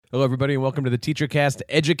Hello, everybody, and welcome to the TeacherCast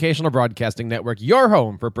Educational Broadcasting Network, your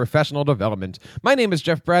home for professional development. My name is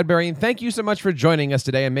Jeff Bradbury, and thank you so much for joining us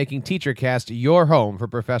today and making TeacherCast your home for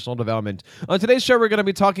professional development. On today's show, we're going to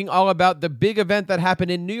be talking all about the big event that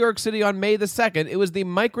happened in New York City on May the 2nd. It was the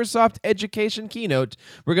Microsoft Education Keynote.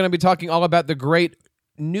 We're going to be talking all about the great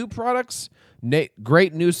new products,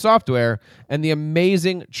 great new software, and the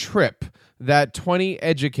amazing trip that 20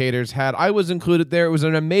 educators had. I was included there. It was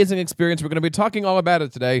an amazing experience. We're going to be talking all about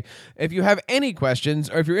it today. If you have any questions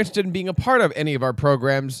or if you're interested in being a part of any of our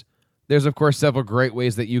programs, there's, of course, several great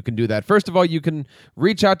ways that you can do that. First of all, you can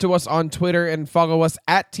reach out to us on Twitter and follow us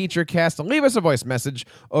at TeacherCast and leave us a voice message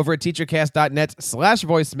over at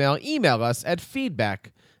teachercast.net/voicemail. Email us at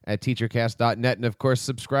feedback@teachercast.net. And, of course,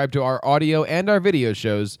 subscribe to our audio and our video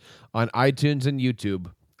shows on iTunes and YouTube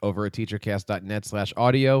over at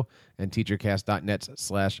teachercast.net/audio and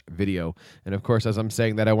teachercast.net/video. And of course, as I'm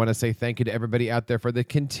saying that, I want to say thank you to everybody out there for the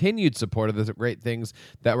continued support of the great things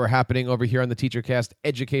that were happening over here on the TeacherCast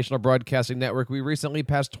Educational Broadcasting Network. We recently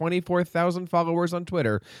passed 24,000 followers on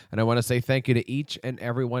Twitter, and I want to say thank you to each and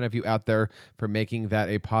every one of you out there for making that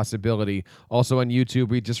a possibility. Also on YouTube,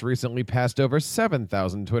 we just recently passed over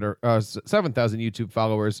 7,000 YouTube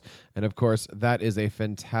followers, and of course, that is a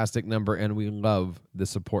fantastic number, and we love the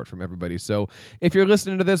support from everybody. So if you're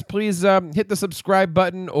listening to this, please hit the subscribe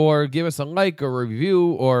button or give us a like or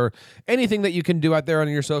review or anything that you can do out there on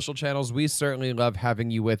your social channels. We certainly love having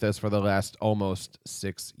you with us for the last almost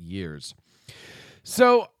 6 years.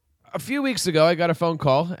 So a few weeks ago, I got a phone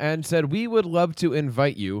call and said, we would love to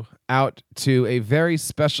invite you out to a very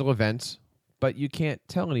special event, but you can't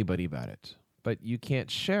tell anybody about it, but you can't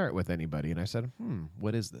share it with anybody. And I said,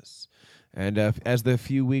 what is this? And as the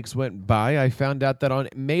few weeks went by, I found out that on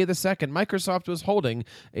May the 2nd, Microsoft was holding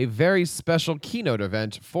a very special keynote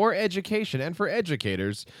event for education and for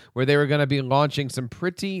educators where they were going to be launching some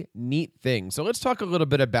pretty neat things. So let's talk a little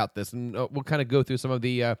bit about this, and we'll kind of go through some of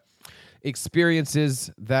the experiences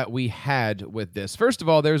that we had with this. First of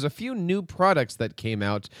all, there's a few new products that came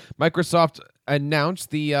out. Microsoft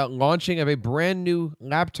announced the launching of a brand new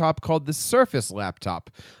laptop called the Surface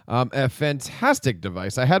Laptop, a fantastic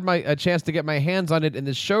device. I had a chance to get my hands on it in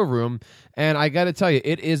the showroom, and I got to tell you,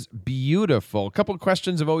 it is beautiful. A couple of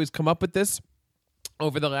questions have always come up with this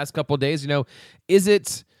over the last couple of days. Is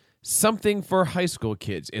it something for high school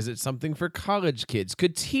kids? Is it something for college kids?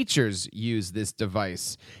 Could teachers use this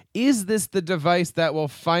device? Is this the device that will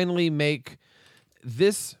finally make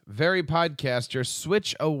this very podcaster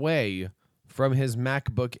switch away from his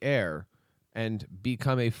MacBook Air and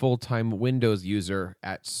become a full-time Windows user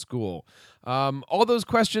at school? All those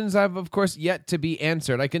questions have, of course, yet to be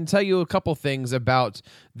answered. I can tell you a couple things about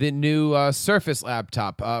the new Surface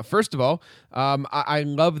laptop. First of all, I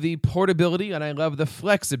love the portability and I love the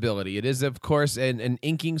flexibility. It is, of course, an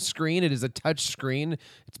inking screen. It is a touch screen.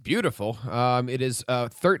 It's beautiful. It is a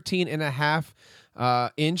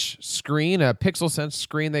 13.5-inch screen, a PixelSense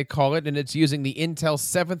screen they call it, and it's using the Intel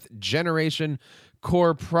 7th generation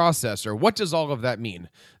Core processor. What does all of that mean?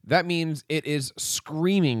 That means it is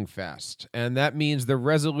screaming fast, and that means the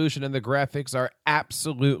resolution and the graphics are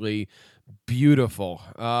absolutely beautiful.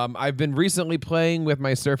 I've been recently playing with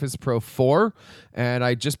my Surface Pro 4, and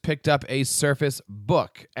I just picked up a Surface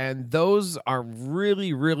Book, and those are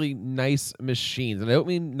really, really nice machines. And I don't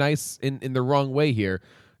mean nice in the wrong way here.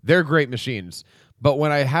 They're great machines. But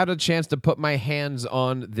when I had a chance to put my hands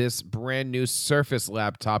on this brand new Surface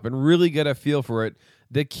laptop and really get a feel for it,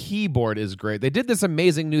 the keyboard is great. They did this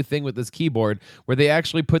amazing new thing with this keyboard where they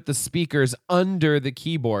actually put the speakers under the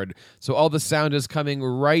keyboard, so all the sound is coming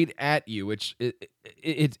right at you, which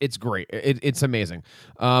it's great. It's amazing.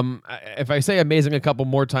 If I say amazing a couple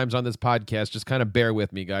more times on this podcast, just kind of bear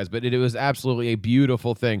with me, guys, but it was absolutely a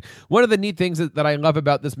beautiful thing. One of the neat things that I love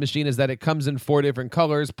about this machine is that it comes in 4 different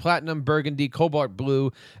colors: platinum, burgundy, cobalt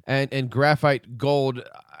blue, and graphite gold.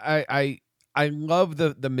 I love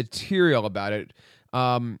the material about it.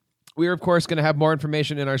 We're, of course, going to have more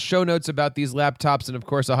information in our show notes about these laptops, and, of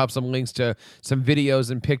course, I'll have some links to some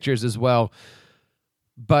videos and pictures as well.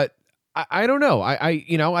 But I don't know.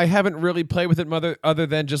 I haven't really played with it other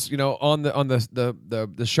than just on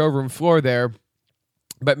the showroom floor there.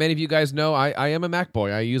 But many of you guys know I am a Mac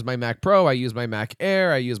boy. I use my Mac Pro, I use my Mac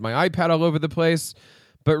Air, I use my iPad all over the place.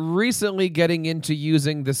 But recently, getting into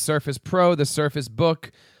using the Surface Pro, the Surface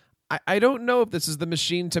Book, I don't know if this is the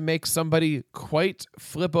machine to make somebody quite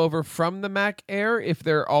flip over from the Mac Air if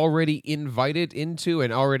they're already invited into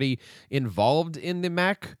and already involved in the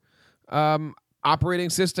Mac operating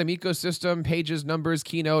system, ecosystem, Pages, Numbers,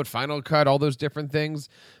 Keynote, Final Cut, all those different things.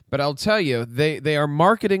 But I'll tell you, they are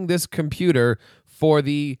marketing this computer for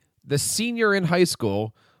the senior in high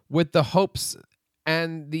school with the hopes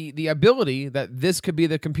and the ability that this could be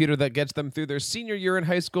the computer that gets them through their senior year in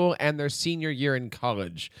high school and their senior year in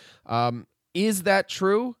college. Is that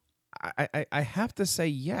true? I have to say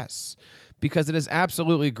yes, because it is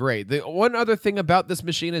absolutely great. The one other thing about this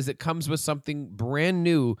machine is it comes with something brand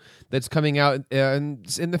new that's coming out in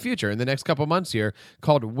the future, in the next couple months here,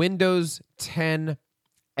 called Windows 10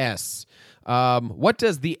 S. What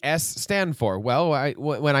does the S stand for? Well,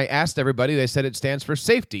 when I asked everybody, they said it stands for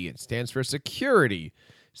safety, it stands for security,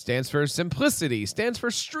 it stands for simplicity, it stands for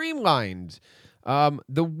streamlined.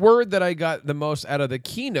 The word that I got the most out of the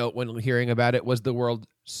keynote when hearing about it was the word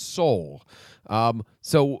soul.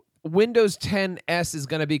 So Windows 10 S is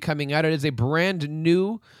going to be coming out. It is a brand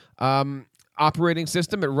new operating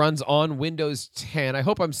system. It runs on Windows 10. I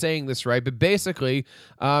hope I'm saying this right, but basically,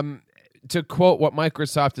 to quote what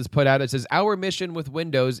Microsoft has put out, it says, "Our mission with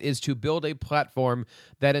Windows is to build a platform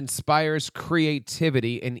that inspires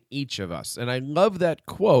creativity in each of us." And I love that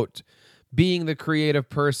quote, being the creative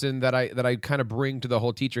person that I kind of bring to the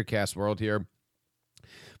whole TeacherCast world here.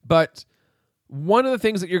 But one of the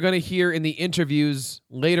things that you're going to hear in the interviews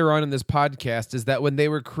later on in this podcast is that when they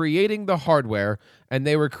were creating the hardware and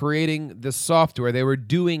they were creating the software, they were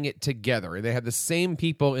doing it together. They had the same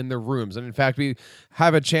people in the rooms. And in fact, we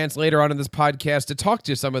have a chance later on in this podcast to talk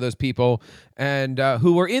to some of those people and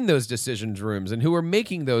who were in those decisions rooms and who were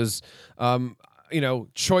making those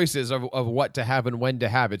choices of what to have and when to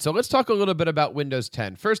have it. So let's talk a little bit about Windows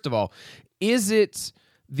 10. First of all, is it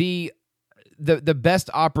the best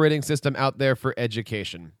operating system out there for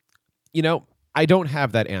education? I don't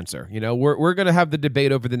have that answer. We're going to have the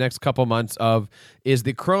debate over the next couple months of, is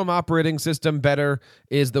the Chrome operating system better?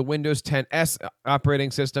 Is the Windows 10 S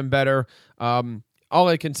operating system better? All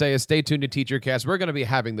I can say is stay tuned to TeacherCast. We're going to be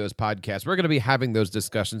having those podcasts. We're going to be having those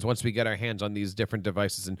discussions once we get our hands on these different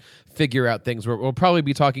devices and figure out things. We'll probably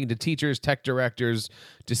be talking to teachers, tech directors,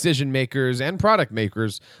 decision makers, and product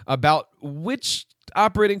makers about which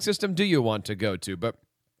operating system do you want to go to. But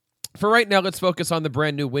for right now, let's focus on the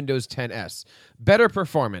brand new Windows 10 S. Better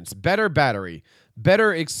performance, better battery,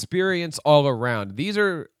 better experience all around. These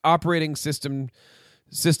are operating systems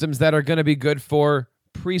that are going to be good for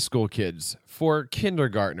preschool kids, for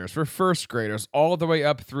kindergartners, for first graders, all the way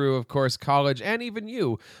up through, of course, college, and even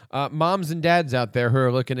you, moms and dads out there who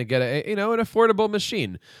are looking to get an affordable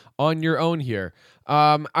machine on your own here.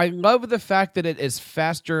 I love the fact that it is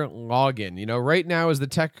faster login. Right now, as the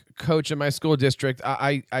tech coach in my school district,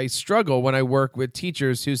 I struggle when I work with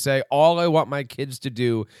teachers who say, all I want my kids to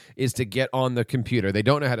do is to get on the computer. They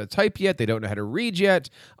don't know how to type yet. They don't know how to read yet.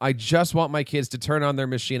 I just want my kids to turn on their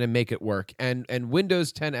machine and make it work. And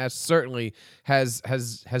Windows 10 S certainly has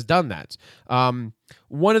done that.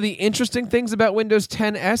 One of the interesting things about Windows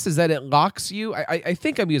 10 S is that it locks you, I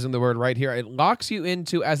think I'm using the word right here, it locks you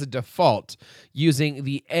into, as a default, using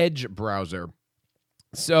the Edge browser.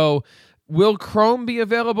 So will Chrome be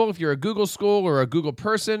available if you're a Google school or a Google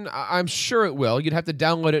person? I'm sure it will. You'd have to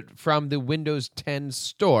download it from the Windows 10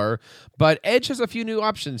 store, but Edge has a few new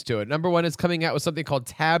options to it. Number one, it's coming out with something called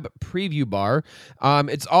Tab Preview Bar.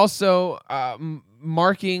 It's also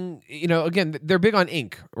marking, again, they're big on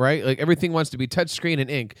ink, right? Like everything wants to be touchscreen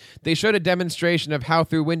and ink. They showed a demonstration of how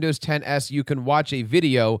through Windows 10 S you can watch a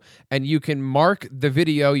video and you can mark the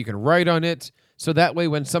video, you can write on it, so that way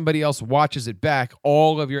when somebody else watches it back,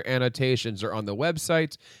 all of your annotations are on the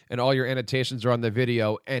website and all your annotations are on the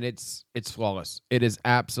video, and it's flawless. It is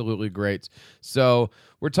absolutely great. So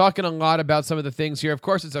we're talking a lot about some of the things here. Of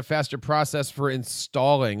course, it's a faster process for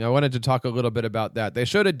installing. I wanted to talk a little bit about that. They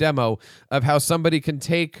showed a demo of how somebody can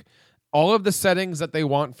take all of the settings that they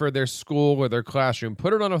want for their school or their classroom,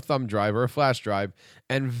 put it on a thumb drive or a flash drive,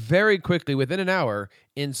 and very quickly, within an hour,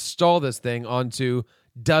 install this thing onto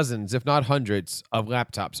dozens, if not hundreds, of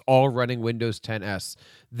laptops, all running Windows 10 S.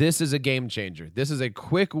 This is a game changer. This is a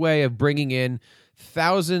quick way of bringing in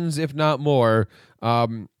thousands, if not more,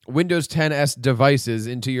 Windows 10 S devices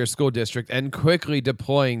into your school district and quickly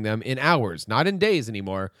deploying them in hours, not in days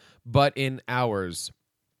anymore, but in hours.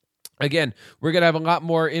 Again, we're going to have a lot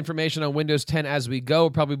more information on Windows 10 as we go. We'll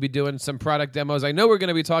probably be doing some product demos. I know we're going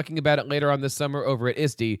to be talking about it later on this summer over at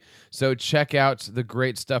ISTE, so check out the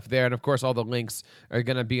great stuff there. And, of course, all the links are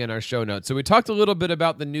going to be in our show notes. So we talked a little bit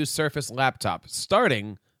about the new Surface laptop,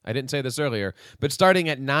 starting, I didn't say this earlier, but starting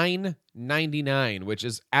at $999, which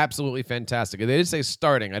is absolutely fantastic. They did say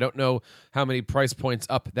starting. I don't know how many price points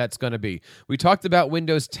up that's going to be. We talked about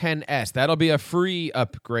Windows 10 S. That'll be a free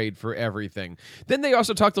upgrade for everything. Then they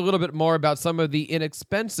also talked a little bit more about some of the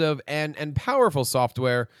inexpensive and powerful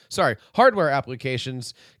hardware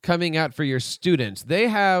applications coming out for your students. They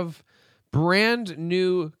have brand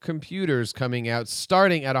new computers coming out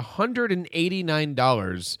starting at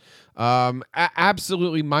 $189.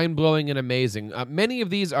 Absolutely mind-blowing and amazing. Many of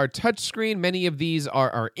these are touchscreen. Many of these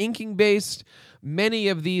are inking-based. Many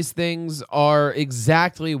of these things are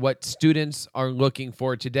exactly what students are looking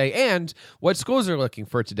for today and what schools are looking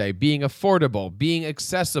for today. Being affordable, being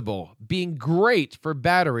accessible, being great for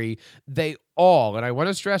battery. They all, and I want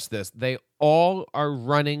to stress this, they all are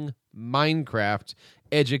running Minecraft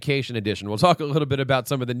Education Edition. We'll talk a little bit about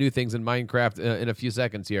some of the new things in Minecraft in a few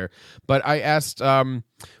seconds here. But I asked one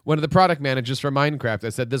of the product managers for Minecraft, I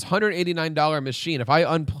said, this $189 machine, if I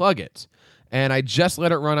unplug it and I just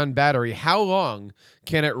let it run on battery, how long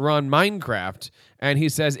can it run Minecraft? And he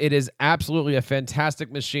says it is absolutely a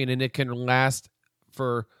fantastic machine and it can last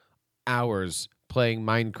for hours playing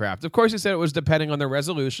Minecraft. Of course, he said it was depending on the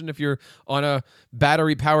resolution. If you're on a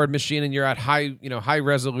battery-powered machine and you're at high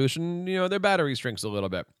resolution, their battery shrinks a little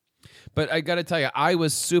bit. But I got to tell you, I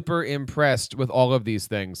was super impressed with all of these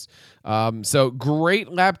things. So great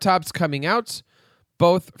laptops coming out,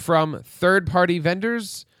 both from third-party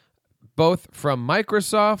vendors, both from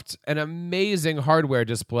Microsoft, an amazing hardware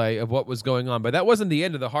display of what was going on. But that wasn't the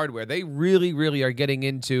end of the hardware. They really, really are getting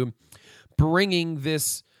into bringing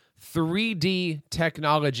this 3D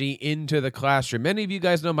technology into the classroom. Many of you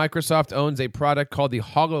guys know Microsoft owns a product called the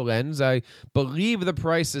HoloLens. I believe the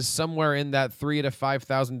price is somewhere in that $3,000 to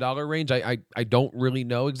 $5,000 range. I don't really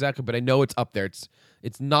know exactly, but I know it's up there.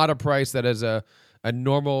 It's not a price that as a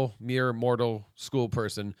normal, mere mortal school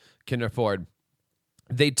person can afford.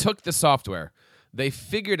 They took the software. They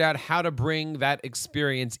figured out how to bring that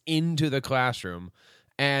experience into the classroom.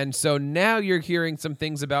 And so now you're hearing some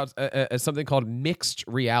things about something called mixed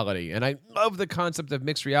reality. And I love the concept of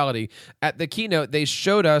mixed reality. At the keynote, they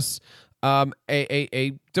showed us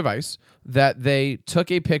a device that they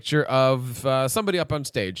took a picture of somebody up on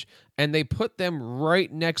stage, and they put them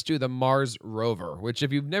right next to the Mars rover, which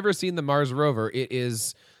if you've never seen the Mars rover, it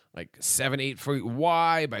is like 7-8 feet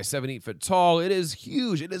wide by 7-8 feet tall. It is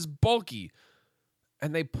huge. It is bulky.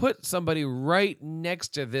 And they put somebody right next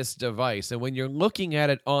to this device. And when you're looking at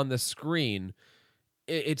it on the screen,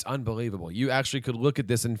 it's unbelievable. You actually could look at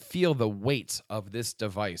this and feel the weight of this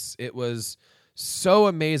device. It was so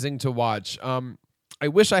amazing to watch. I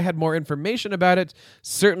wish I had more information about it.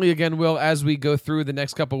 Certainly, again, will as we go through the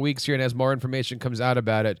next couple weeks here and as more information comes out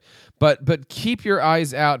about it. But keep your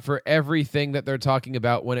eyes out for everything that they're talking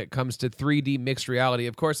about when it comes to 3D mixed reality.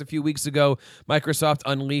 Of course, a few weeks ago, Microsoft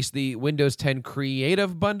unleashed the Windows 10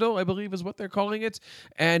 Creative Bundle, I believe is what they're calling it.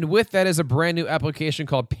 And with that is a brand new application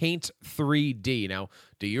called Paint 3D. Now,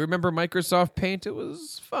 do you remember Microsoft Paint? It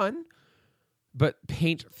was fun. But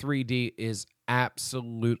Paint 3D is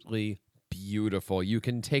absolutely beautiful. You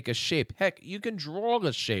can take a shape. Heck, you can draw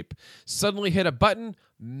a shape. Suddenly hit a button,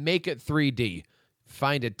 make it 3D.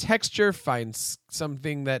 Find a texture, find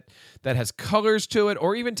something that has colors to it,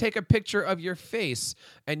 or even take a picture of your face,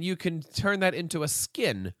 and you can turn that into a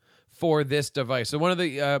skin for this device. So one of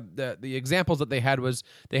the examples that they had was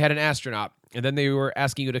they had an astronaut, and then they were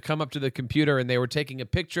asking you to come up to the computer, and they were taking a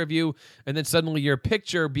picture of you, and then suddenly your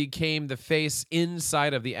picture became the face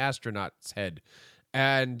inside of the astronaut's head.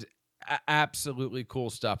 And absolutely cool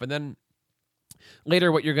stuff. And then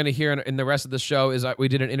later, what you're going to hear in the rest of the show is we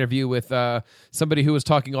did an interview with somebody who was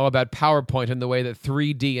talking all about PowerPoint and the way that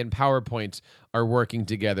 3D and PowerPoint are working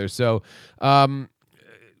together. So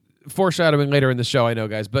foreshadowing later in the show, I know,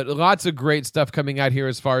 guys, but lots of great stuff coming out here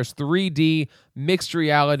as far as 3D, mixed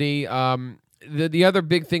reality. The other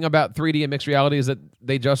big thing about 3D and mixed reality is that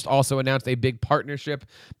they just also announced a big partnership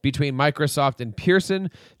between Microsoft and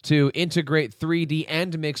Pearson to integrate 3D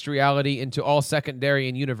and mixed reality into all secondary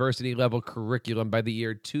and university level curriculum by the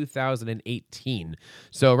year 2018.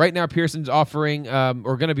 So right now, Pearson's offering,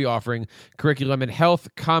 or going to be offering, curriculum in health,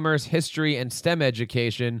 commerce, history, and STEM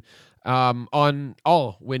education on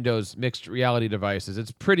all Windows mixed reality devices.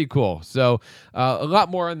 It's pretty cool. So a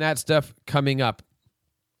lot more on that stuff coming up.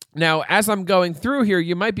 Now, as I'm going through here,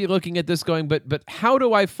 you might be looking at this going, but how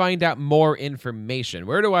do I find out more information?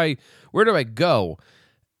 Where do I go?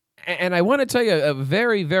 And I want to tell you a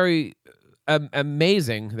very, very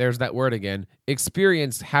amazing, there's that word again,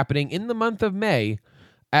 experience happening in the month of May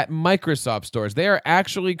at Microsoft stores. They are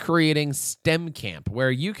actually creating STEM Camp, where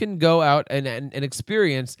you can go out and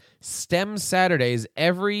experience STEM Saturdays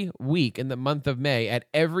every week in the month of May at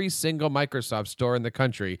every single Microsoft store in the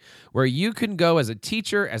country, where you can go as a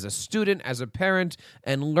teacher, as a student, as a parent,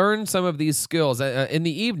 and learn some of these skills. In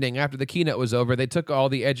the evening, after the keynote was over, they took all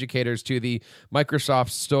the educators to the Microsoft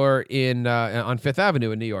store on Fifth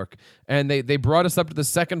Avenue in New York, and they brought us up to the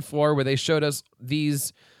second floor where they showed us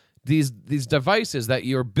these these devices that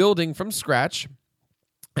you're building from scratch.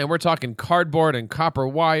 And we're talking cardboard and copper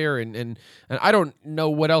wire and I don't know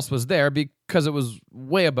what else was there because it was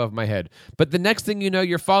way above my head. But the next thing you know,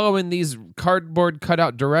 you're following these cardboard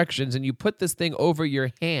cutout directions and you put this thing over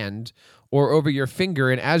your hand or over your finger.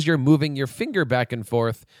 And as you're moving your finger back and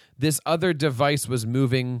forth, this other device was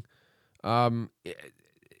moving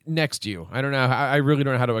next to you. I don't know. I really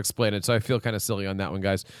don't know how to explain it. So I feel kind of silly on that one,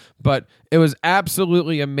 guys. But it was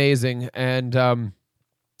absolutely amazing. And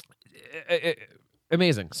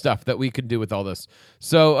amazing stuff that we can do with all this.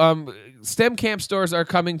 So STEM Camp stores are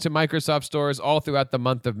coming to Microsoft stores all throughout the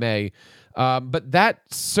month of May. But that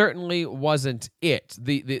certainly wasn't it.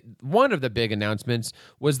 The one of the big announcements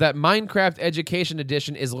was that Minecraft Education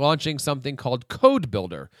Edition is launching something called Code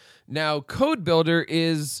Builder. Now, Code Builder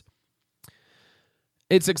it's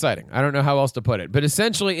exciting. I don't know how else to put it. But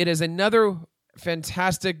essentially, it is another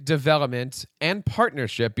fantastic development and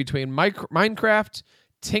partnership between Minecraft,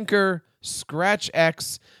 Tinker,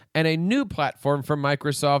 ScratchX, and a new platform from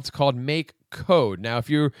Microsoft called Make Code. Now,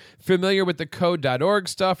 if you're familiar with the code.org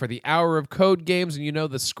stuff or the Hour of Code games and you know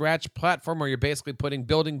the Scratch platform where you're basically putting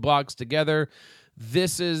building blocks together,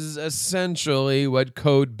 this is essentially what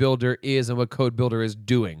Code Builder is and what Code Builder is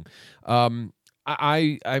doing. I'm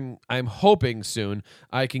hoping soon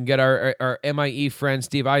I can get our MIE friend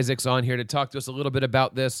Steve Isaacs on here to talk to us a little bit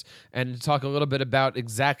about this and to talk a little bit about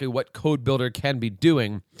exactly what Code Builder can be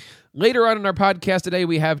doing. Later on in our podcast today,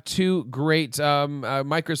 we have two great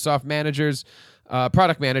Microsoft managers,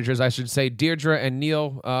 product managers, I should say, Deirdre and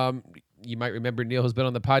Neil. You might remember Neil has been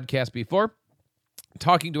on the podcast before,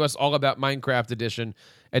 talking to us all about Minecraft Edition,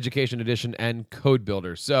 Education Edition, and Code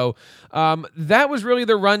Builder. So that was really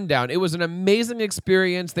the rundown. It was an amazing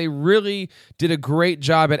experience. They really did a great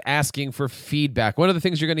job at asking for feedback. One of the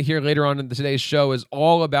things you're going to hear later on in today's show is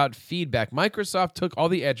all about feedback. Microsoft took all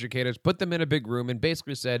the educators, put them in a big room, and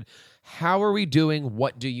basically said, how are we doing?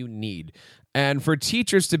 What do you need? And for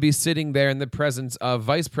teachers to be sitting there in the presence of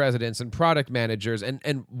vice presidents and product managers,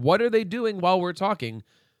 and what are they doing while we're talking?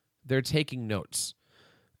 They're taking notes.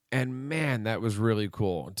 And man, that was really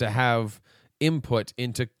cool to have input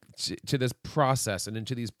into this process and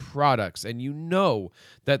into these products. And you know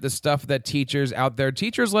that the stuff that teachers out there,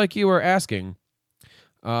 teachers like you, are asking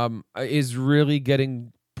is really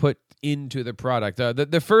getting put into the product.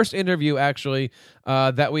 The first interview, actually,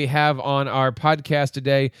 that we have on our podcast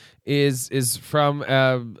today is from,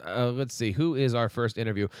 let's see, who is our first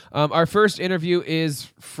interview? Our first interview is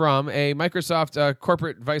from a Microsoft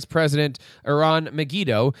corporate vice president, Eran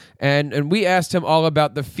Megiddo, and we asked him all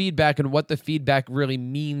about the feedback and what the feedback really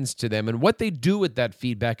means to them and what they do with that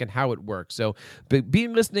feedback and how it works. So be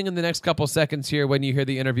listening in the next couple seconds here when you hear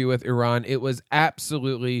the interview with Eran. It was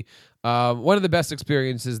absolutely one of the best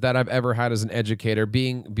experiences that I've ever had as an educator,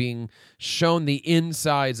 being shown the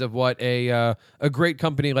insides of what a great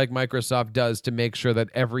company like Microsoft does to make sure that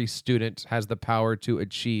every student has the power to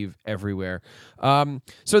achieve everywhere.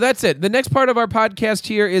 So that's it. The next part of our podcast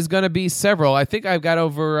here is going to be several. I think I've got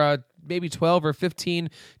over maybe 12 or 15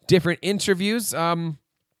 different interviews.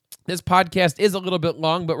 This podcast is a little bit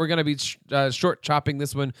long, but we're going to be short chopping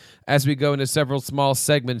this one as we go into several small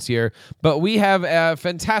segments here. But we have a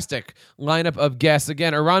fantastic lineup of guests.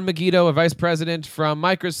 Again, Eran Megiddo, a vice president from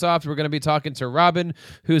Microsoft. We're going to be talking to Robin,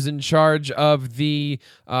 who's in charge of the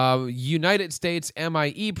United States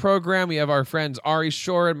MIE program. We have our friends Ari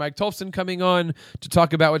Shore and Mike Tolfson coming on to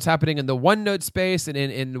talk about what's happening in the OneNote space and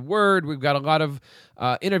in Word. We've got a lot of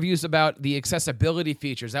interviews about the accessibility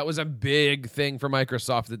features. That was a big thing for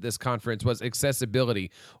Microsoft at this conference, was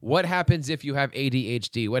accessibility. What happens if you have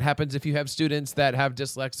ADHD? What happens if you have students that have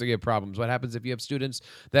dyslexia problems? What happens if you have students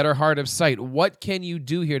that are hard of sight? What can you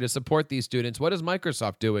do here to support these students? What is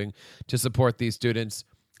Microsoft doing to support these students?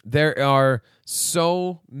 There are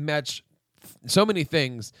so many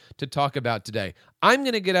things to talk about today. I'm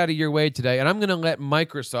going to get out of your way today, and I'm going to let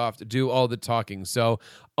Microsoft do all the talking. So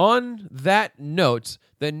on that note,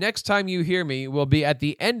 the next time you hear me will be at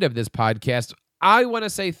the end of this podcast. I want to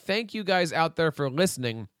say thank you guys out there for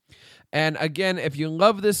listening. And again, if you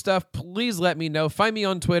love this stuff, please let me know. Find me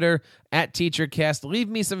on Twitter @TeacherCast. Leave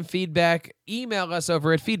me some feedback. Email us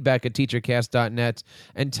over at feedback@teachercast.net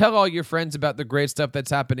and tell all your friends about the great stuff that's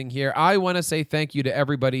happening here. I want to say thank you to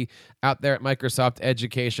everybody out there at Microsoft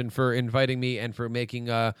Education for inviting me and for making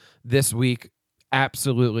this week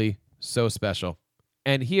absolutely so special.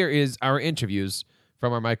 And here is our interviews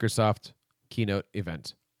from our Microsoft keynote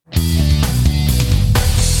event.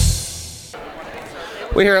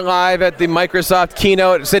 We're here live at the Microsoft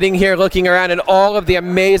keynote, sitting here looking around at all of the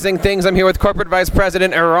amazing things. I'm here with Corporate Vice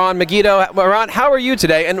President Eran Megiddo. Eran, how are you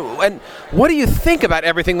today, and what do you think about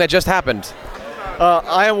everything that just happened?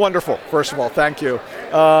 I am wonderful, first of all, thank you.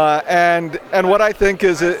 And what I think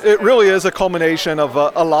is it really is a culmination of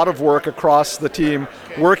a lot of work across the team,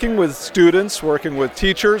 working with students, working with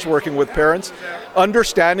teachers, working with parents,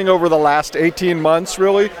 understanding over the last 18 months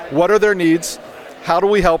really, what are their needs, how do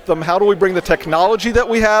we help them, how do we bring the technology that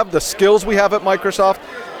we have, the skills we have at Microsoft,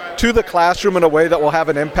 to the classroom in a way that will have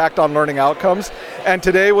an impact on learning outcomes. And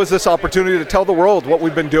today was this opportunity to tell the world what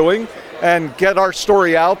we've been doing and get our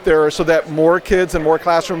story out there so that more kids and more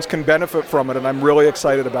classrooms can benefit from it, and I'm really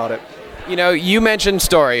excited about it. You know, you mentioned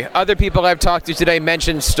story. Other people I've talked to today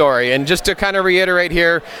mentioned story. And just to kind of reiterate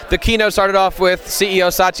here, the keynote started off with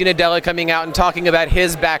CEO Satya Nadella coming out and talking about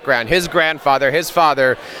his background, his grandfather, his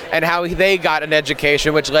father, and how they got an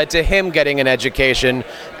education, which led to him getting an education.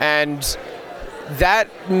 And that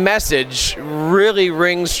message really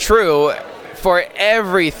rings true for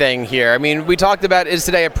everything here. I mean, we talked about, is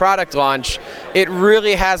today a product launch? It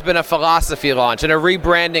really has been a philosophy launch and a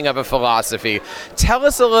rebranding of a philosophy. Tell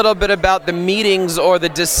us a little bit about the meetings or the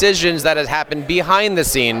decisions that have happened behind the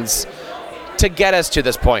scenes to get us to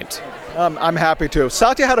this point. I'm happy to.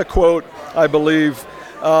 Satya had a quote, I believe,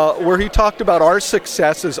 where he talked about our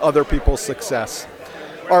success is other people's success.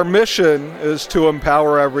 Our mission is to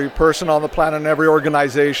empower every person on the planet and every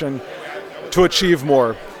organization to achieve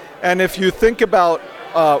more. And if you think about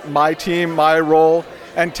my team, my role,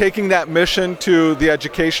 and taking that mission to the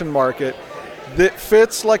education market, that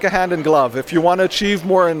fits like a hand in glove. If you want to achieve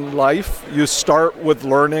more in life, you start with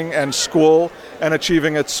learning and school and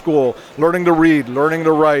achieving at school. Learning to read, learning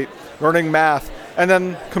to write, learning math, and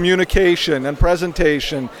then communication and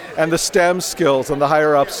presentation and the STEM skills and the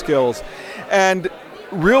higher up skills. And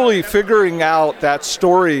really figuring out that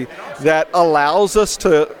story that allows us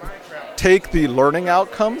to take the learning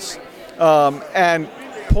outcomes and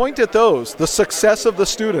point at those, the success of the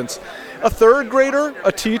students. A third grader,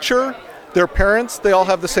 a teacher, their parents, they all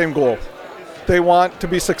have the same goal. They want to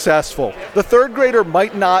be successful. The third grader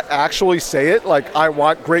might not actually say it, like, I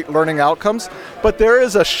want great learning outcomes, but there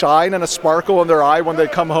is a shine and a sparkle in their eye when they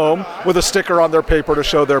come home with a sticker on their paper to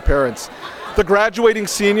show their parents. The graduating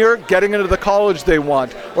senior getting into the college they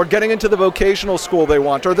want, or getting into the vocational school they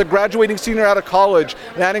want, or the graduating senior out of college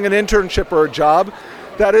landing an internship or a job,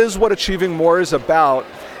 that is what Achieving More is about.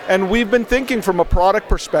 And we've been thinking from a product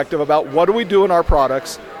perspective about what do we do in our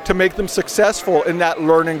products to make them successful in that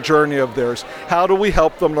learning journey of theirs. How do we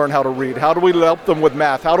help them learn how to read? How do we help them with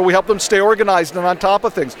math? How do we help them stay organized and on top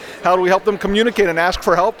of things? How do we help them communicate and ask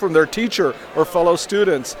for help from their teacher or fellow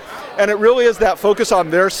students? And it really is that focus on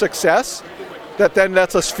their success that then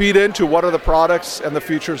lets us feed into what are the products and the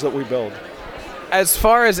features that we build. As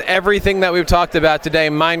far as everything that we've talked about today,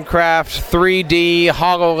 Minecraft, 3D,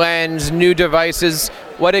 HoloLens, new devices,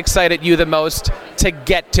 what excited you the most to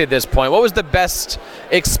get to this point? What was the best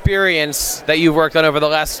experience that you've worked on over the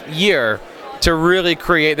last year to really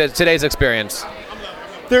create today's experience?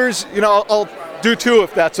 There's, I'll do two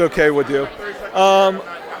if that's okay with you. I'm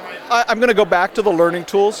going to go back to the learning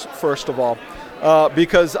tools, first of all.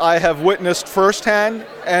 Because I have witnessed firsthand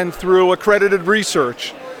and through accredited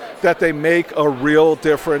research that they make a real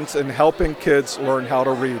difference in helping kids learn how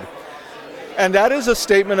to read. And that is a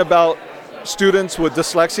statement about students with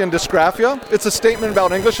dyslexia and dysgraphia. It's a statement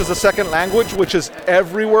about English as a second language, which is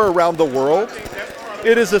everywhere around the world.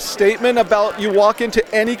 It is a statement about you walk into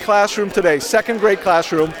any classroom today, second grade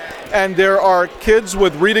classroom, and there are kids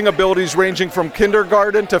with reading abilities ranging from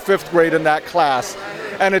kindergarten to fifth grade in that class.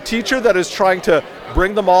 And a teacher that is trying to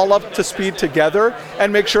bring them all up to speed together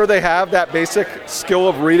and make sure they have that basic skill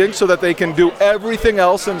of reading so that they can do everything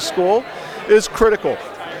else in school is critical.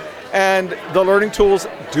 And the learning tools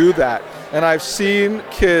do that. And I've seen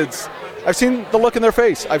the look in their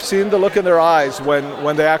face. I've seen the look in their eyes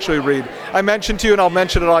when they actually read. I mentioned to you, and I'll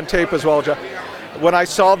mention it on tape as well, Jeff, when I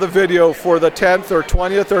saw the video for the 10th or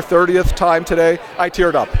 20th or 30th time today, I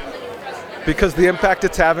teared up because the impact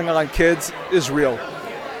it's having on kids is real.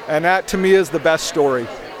 And that, to me, is the best story.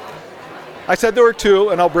 I said there were two,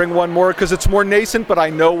 and I'll bring one more because it's more nascent, but I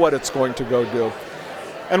know what it's going to go do.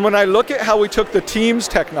 And when I look at how we took the Teams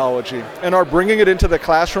technology and are bringing it into the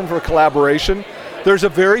classroom for collaboration, there's a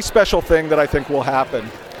very special thing that I think will happen.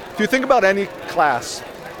 If you think about any class,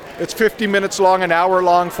 it's 50 minutes long, an hour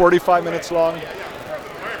long, 45 minutes long.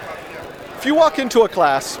 If you walk into a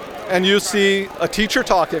class and you see a teacher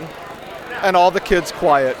talking and all the kids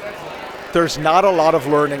quiet, there's not a lot of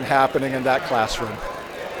learning happening in that classroom.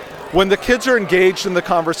 When the kids are engaged in the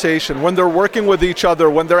conversation, when they're working with each other,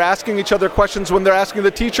 when they're asking each other questions, when they're asking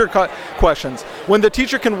the teacher questions, when the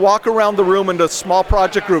teacher can walk around the room into small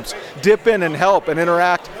project groups, dip in and help and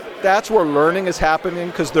interact, that's where learning is happening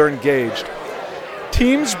because they're engaged.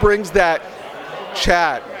 Teams brings that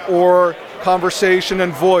chat or conversation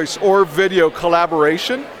and voice or video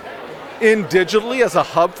collaboration in digitally as a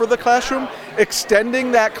hub for the classroom,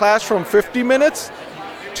 extending that class from 50 minutes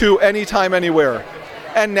to anytime, anywhere.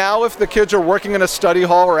 And now if the kids are working in a study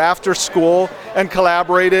hall or after school and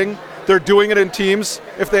collaborating, they're doing it in teams.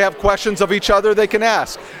 If they have questions of each other, they can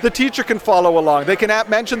ask. The teacher can follow along. They can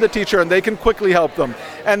mention the teacher and they can quickly help them.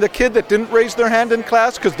 And the kid that didn't raise their hand in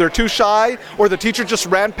class because they're too shy or the teacher just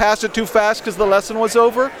ran past it too fast because the lesson was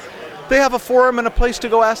over, they have a forum and a place to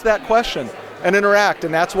go ask that question and interact,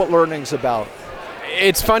 and that's what learning's about.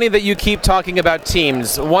 It's funny that you keep talking about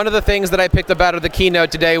teams. One of the things that I picked up out of the keynote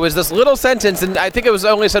today was this little sentence, and I think it was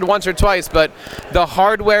only said once or twice, but the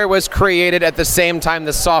hardware was created at the same time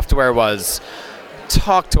the software was.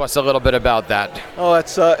 Talk to us a little bit about that. Oh,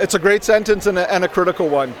 it's a great sentence and a critical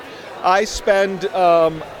one. I spend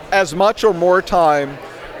as much or more time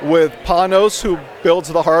with Panos, who builds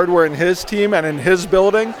the hardware in his team and in his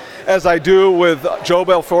building, as I do with Joe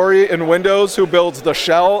Belfiore in Windows, who builds the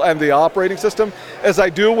shell and the operating system, as I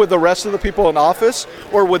do with the rest of the people in Office,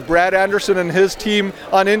 or with Brad Anderson and his team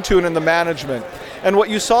on Intune and the management. And what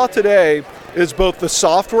you saw today is both the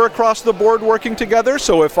software across the board working together.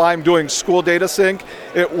 So if I'm doing school data sync,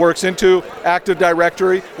 it works into Active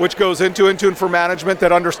Directory, which goes into Intune for management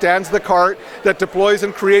that understands the cart, that deploys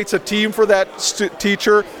and creates a team for that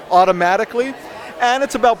teacher automatically. And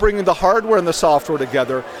it's about bringing the hardware and the software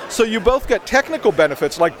together. So you both get technical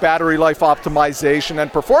benefits like battery life optimization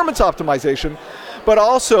and performance optimization, but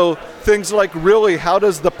also things like really how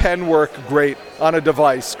does the pen work great on a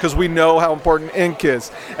device, because we know how important ink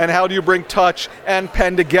is, and how do you bring touch and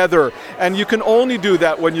pen together. And you can only do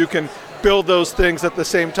that when you can build those things at the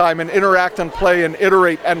same time and interact and play and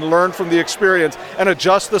iterate and learn from the experience and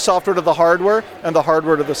adjust the software to the hardware and the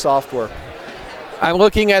hardware to the software. I'm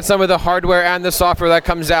looking at some of the hardware and the software that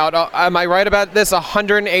comes out. Am I right about this?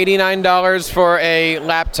 $189 for a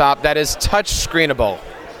laptop that is touch screenable.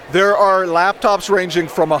 There are laptops ranging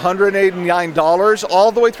from $189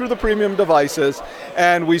 all the way through the premium devices,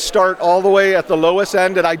 and we start all the way at the lowest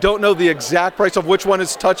end, and I don't know the exact price of which one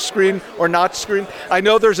is touch screen or not screen. I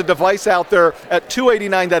know there's a device out there at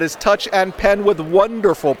 $289 that is touch and pen with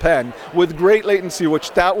wonderful pen, with great latency,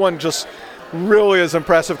 which that one just really is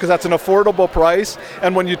impressive because that's an affordable price.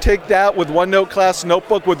 And when you take that with OneNote class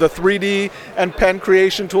notebook with the 3D and pen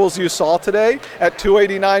creation tools you saw today at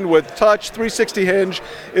 $289 with touch, 360 hinge,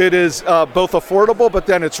 it is both affordable, but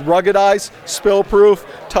then it's ruggedized, spill-proof,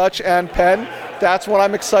 touch and pen. That's what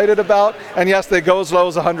I'm excited about. And yes, they go as low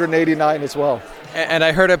as $189 as well. And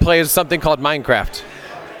I heard it plays something called Minecraft.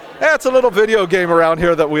 Yeah, it's a little video game around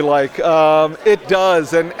here that we like. It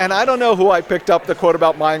does, and I don't know who I picked up the quote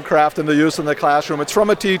about Minecraft and the use in the classroom. It's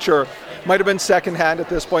from a teacher. Might have been secondhand at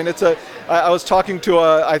this point. I was talking to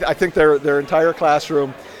I think their entire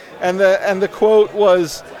classroom, and the quote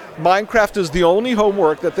was, Minecraft is the only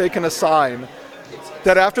homework that they can assign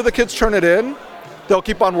that after the kids turn it in, they'll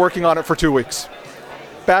keep on working on it for 2 weeks.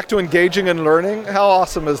 Back to engaging and learning, how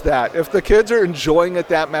awesome is that? If the kids are enjoying it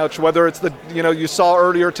that much, whether it's you saw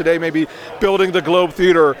earlier today maybe building the Globe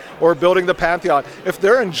Theater or building the Pantheon, if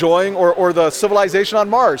they're enjoying, or the Civilization on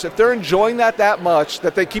Mars, if they're enjoying that much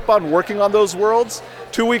that they keep on working on those worlds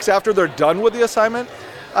 2 weeks after they're done with the assignment,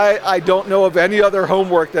 I don't know of any other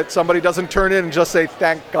homework that somebody doesn't turn in and just say,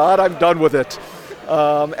 thank God I'm done with it.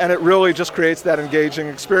 And it really just creates that engaging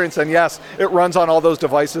experience. And yes, it runs on all those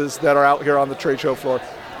devices that are out here on the trade show floor.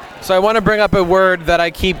 So I want to bring up a word that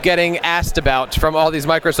I keep getting asked about from all these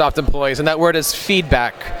Microsoft employees, and that word is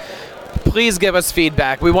feedback. Please give us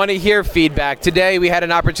feedback. We want to hear feedback. Today we had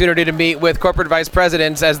an opportunity to meet with corporate vice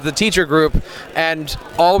presidents as the teacher group, and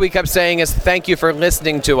all we kept saying is thank you for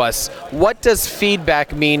listening to us. What does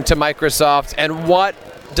feedback mean to Microsoft, and what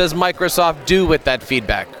does Microsoft do with that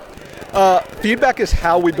feedback? Feedback is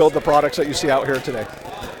how we build the products that you see out here today.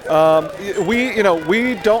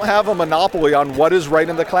 We don't have a monopoly on what is right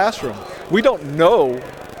in the classroom. We don't know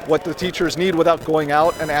what the teachers need without going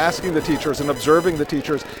out and asking the teachers and observing the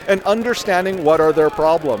teachers and understanding what are their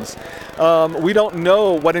problems. We don't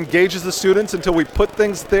know what engages the students until we put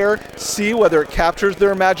things there, see whether it captures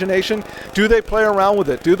their imagination. Do they play around with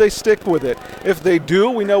it? Do they stick with it? If they do,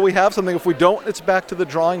 we know we have something. If we don't, it's back to the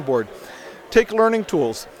drawing board. Take learning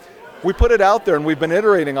tools. We put it out there and we've been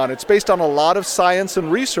iterating on it. It's based on a lot of science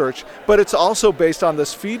and research, but it's also based on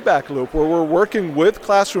this feedback loop where we're working with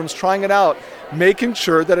classrooms, trying it out, making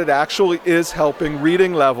sure that it actually is helping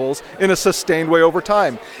reading levels in a sustained way over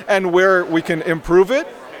time. And where we can improve it,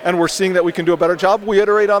 and we're seeing that we can do a better job, we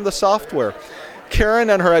iterate on the software. Karen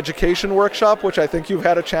and her education workshop, which I think you've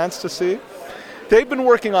had a chance to see, they've been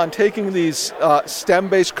working on taking these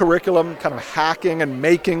STEM-based curriculum, kind of hacking and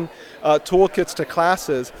making toolkits to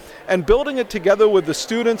classes, and building it together with the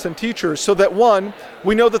students and teachers so that, one,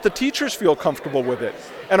 we know that the teachers feel comfortable with it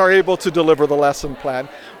and are able to deliver the lesson plan.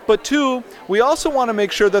 But two, we also want to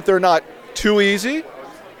make sure that they're not too easy,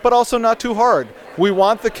 but also not too hard. We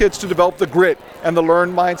want the kids to develop the grit and the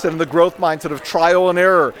learn mindset and the growth mindset of trial and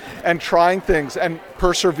error and trying things and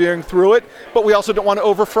persevering through it, but we also don't want to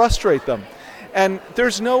over-frustrate them. And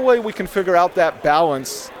there's no way we can figure out that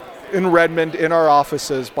balance in Redmond, in our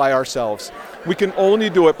offices, by ourselves. We can only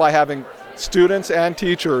do it by having students and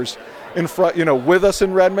teachers in front, with us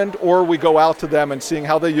in Redmond, or we go out to them and seeing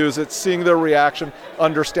how they use it, seeing their reaction,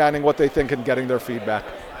 understanding what they think, and getting their feedback.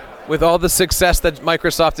 With all the success that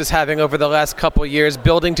Microsoft is having over the last couple years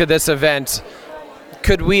building to this event,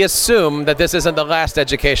 could we assume that this isn't the last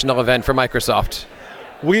educational event for Microsoft?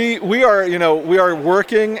 We are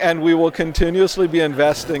working, and we will continuously be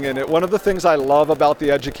investing in it. One of the things I love about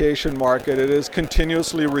the education market, it is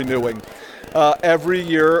continuously renewing. Every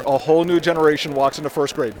year, a whole new generation walks into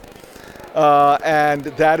first grade. And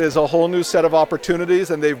that is a whole new set of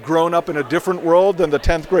opportunities, and they've grown up in a different world than the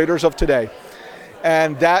 10th graders of today.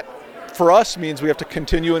 And that, for us, means we have to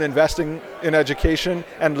continue in investing in education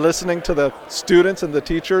and listening to the students and the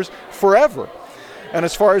teachers forever. And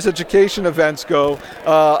as far as education events go,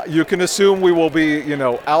 you can assume we will be,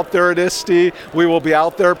 out there at ISTE. We will be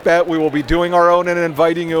out there at BET. We will be doing our own and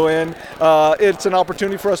inviting you in. It's an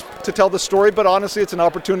opportunity for us to tell the story, but honestly, it's an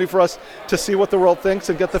opportunity for us to see what the world thinks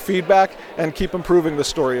and get the feedback and keep improving the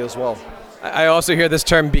story as well. I also hear this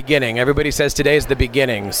term beginning. Everybody says today's the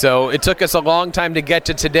beginning. So it took us a long time to get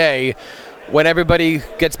to today. When everybody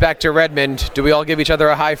gets back to Redmond, do we all give each other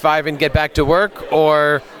a high five and get back to work?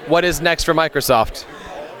 Or what is next for Microsoft?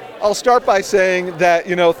 I'll start by saying that,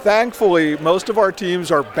 thankfully, most of our teams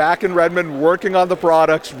are back in Redmond working on the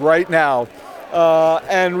products right now.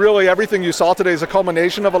 And really everything you saw today is a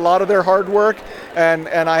culmination of a lot of their hard work. And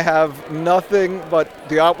I have nothing but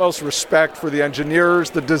the utmost respect for the engineers,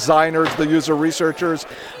 the designers, the user researchers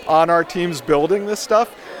on our teams building this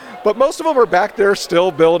stuff. But most of them are back there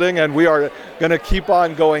still building, and we are going to keep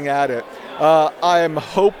on going at it. I am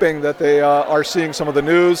hoping that they are seeing some of the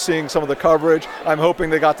news, seeing some of the coverage. I'm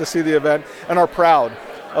hoping they got to see the event and are proud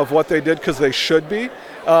of what they did, because they should be.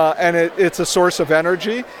 And it's a source of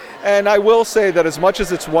energy. And I will say that as much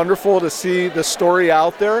as it's wonderful to see the story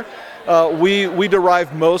out there, we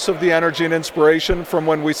derive most of the energy and inspiration from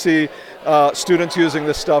when we see students using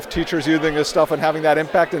this stuff, teachers using this stuff, and having that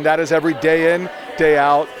impact. And that is every day in, day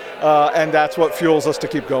out. And that's what fuels us to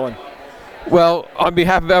keep going. Well, on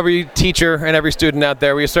behalf of every teacher and every student out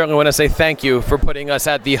there, we certainly want to say thank you for putting us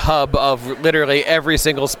at the hub of literally every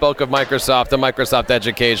single spoke of Microsoft and Microsoft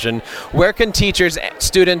Education. Where can teachers,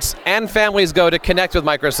 students, and families go to connect with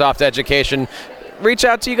Microsoft Education? Reach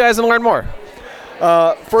out to you guys and learn more.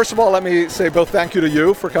 First of all, let me say both thank you to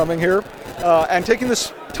you for coming here and taking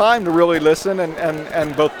this time to really listen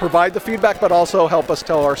and both provide the feedback but also help us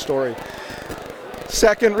tell our story.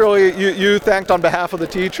 Second, really, you thanked on behalf of the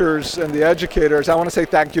teachers and the educators. I want to say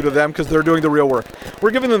thank you to them, because they're doing the real work.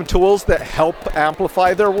 We're giving them tools that help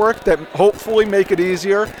amplify their work, that hopefully make it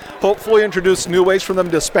easier, hopefully introduce new ways for them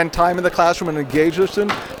to spend time in the classroom and engage with them,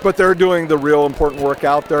 but they're doing the real important work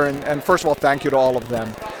out there. And first of all, thank you to all of them.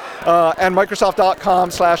 And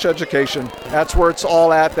Microsoft.com/education. That's where it's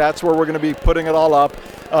all at. That's where we're going to be putting it all up.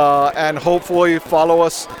 And hopefully follow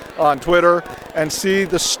us on Twitter and see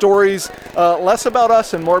the stories less about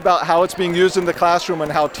us and more about how it's being used in the classroom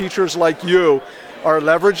and how teachers like you are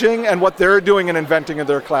leveraging and what they're doing and inventing in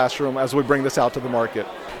their classroom as we bring this out to the market.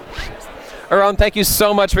 Aram, thank you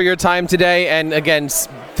so much for your time today. And again,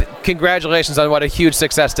 congratulations on what a huge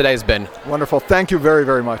success today has been. Wonderful. Thank you very,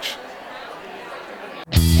 very much.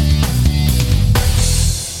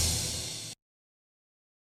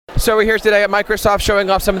 So we're here today at Microsoft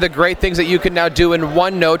showing off some of the great things that you can now do in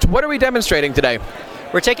OneNote. What are we demonstrating today?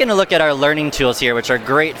 We're taking a look at our learning tools here, which are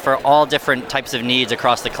great for all different types of needs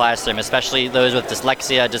across the classroom, especially those with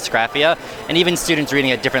dyslexia, dysgraphia, and even students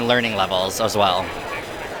reading at different learning levels as well.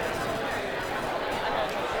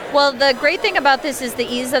 Well, the great thing about this is the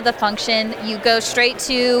ease of the function. You go straight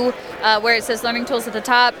to where it says Learning Tools at the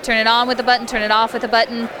top, turn it on with a button, turn it off with a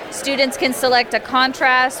button. Students can select a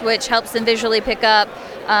contrast, which helps them visually pick up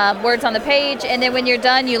words on the page, and then when you're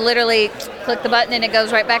done, you literally click the button and it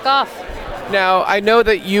goes right back off. Now, I know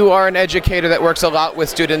that you are an educator that works a lot with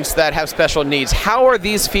students that have special needs. How are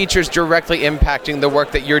these features directly impacting the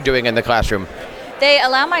work that you're doing in the classroom? They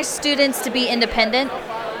allow my students to be independent.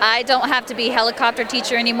 I don't have to be a helicopter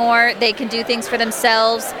teacher anymore. They can do things for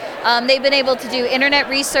themselves. They've been able to do internet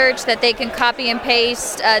research that they can copy and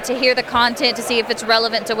paste to hear the content, to see if it's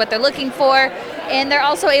relevant to what they're looking for. And they're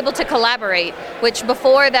also able to collaborate, which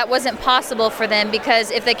before that wasn't possible for them,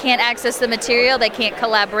 because if they can't access the material, they can't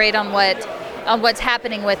collaborate on what's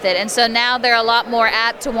happening with it. And so now they're a lot more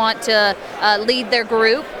apt to want to lead their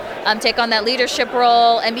group, take on that leadership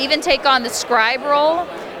role, and even take on the scribe role,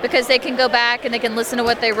 because they can go back and they can listen to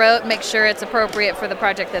what they wrote and make sure it's appropriate for the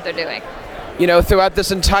project that they're doing. You know, throughout this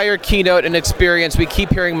entire keynote and experience, we keep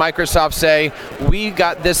hearing Microsoft say, we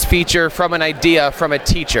got this feature from an idea from a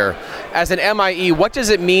teacher. As an MIE, what does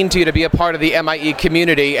it mean to you to be a part of the MIE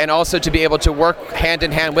community and also to be able to work hand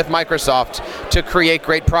in hand with Microsoft to create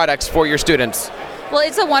great products for your students? Well,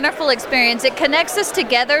 it's a wonderful experience. It connects us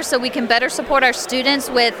together so we can better support our students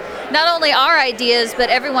with not only our ideas, but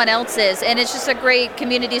everyone else's. And it's just a great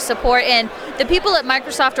community support. And the people at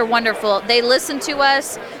Microsoft are wonderful. They listen to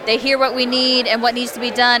us, they hear what we need and what needs to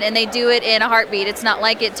be done, and they do it in a heartbeat. It's not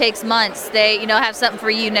like it takes months. They, have something for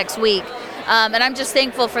you next week. And I'm just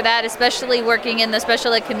thankful for that, especially working in the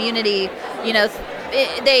special ed community.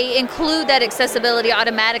 They include that accessibility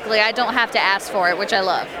automatically. I don't have to ask for it, which I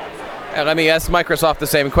love. And let me ask Microsoft the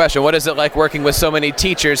same question. What is it like working with so many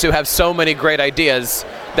teachers who have so many great ideas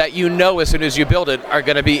that as soon as you build it are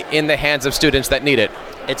going to be in the hands of students that need it?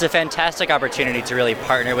 It's a fantastic opportunity to really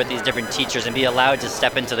partner with these different teachers and be allowed to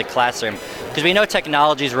step into the classroom, because we know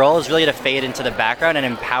technology's role is really to fade into the background and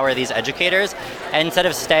empower these educators. And instead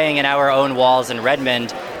of staying in our own walls in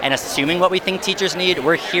Redmond and assuming what we think teachers need,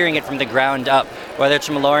 we're hearing it from the ground up, whether it's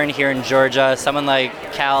from Lauren here in Georgia, someone like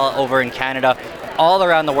Cal over in Canada, all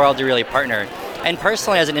around the world to really partner. And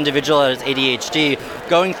personally, as an individual that has ADHD,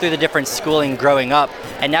 going through the different schooling growing up,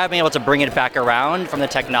 and now being able to bring it back around from the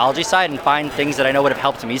technology side and find things that I know would have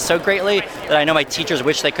helped me so greatly, that I know my teachers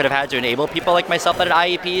wish they could have had to enable people like myself that had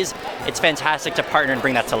IEPs, it's fantastic to partner and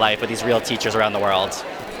bring that to life with these real teachers around the world.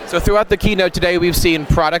 So throughout the keynote today, we've seen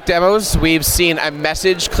product demos, we've seen a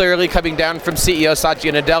message clearly coming down from CEO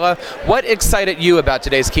Satya Nadella. What excited you about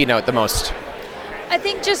today's keynote the most? I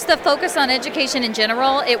think just the focus on education in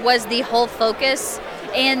general. It was the whole focus,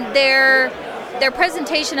 and their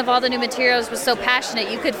presentation of all the new materials was so passionate.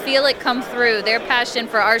 You could feel it come through, their passion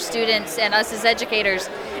for our students and us as educators.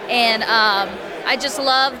 And I just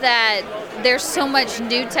love that there's so much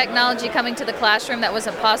new technology coming to the classroom that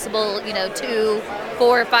wasn't possible, 2,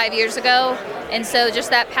 4, 5 years ago. And so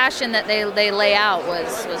just that passion that they lay out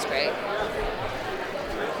was great.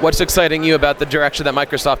 What's exciting you about the direction that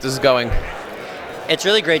Microsoft is going? It's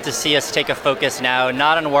really great to see us take a focus now,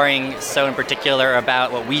 not on worrying so in particular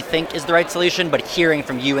about what we think is the right solution, but hearing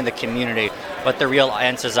from you in the community what the real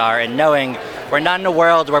answers are, and knowing we're not in a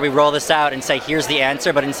world where we roll this out and say, here's the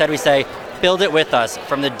answer, but instead we say, build it with us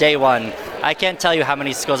from the day one. I can't tell you how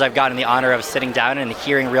many schools I've gotten the honor of sitting down and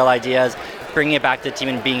hearing real ideas, bringing it back to the team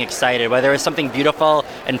and being excited, whether it's something beautiful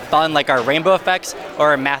and fun like our rainbow effects,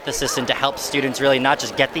 or a math assistant to help students really not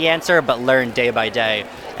just get the answer, but learn day by day.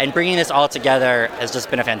 And bringing this all together has just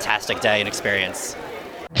been a fantastic day and experience.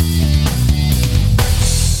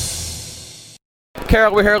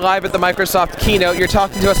 Carol, we're here live at the Microsoft keynote. You're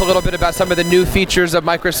talking to us a little bit about some of the new features of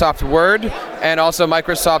Microsoft Word and also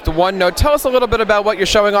Microsoft OneNote. Tell us a little bit about what you're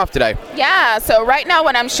showing off today. Yeah, so right now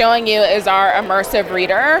what I'm showing you is our immersive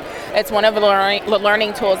reader. It's one of the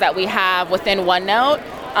learning tools that we have within OneNote,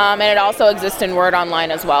 and it also exists in Word Online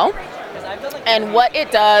as well. And what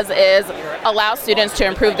it does is allow students to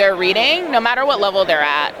improve their reading no matter what level they're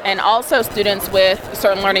at, and also students with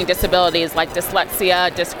certain learning disabilities like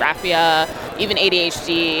dyslexia, dysgraphia, even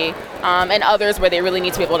ADHD, and others where they really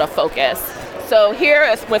need to be able to focus. So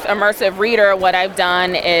here with Immersive Reader, what I've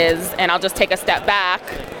done is, and I'll just take a step back,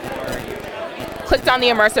 clicked on the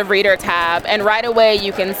Immersive Reader tab, and right away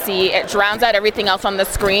you can see it drowns out everything else on the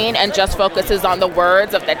screen and just focuses on the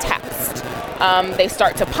words of the text. They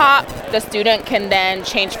start to pop. The student can then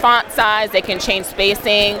change font size, they can change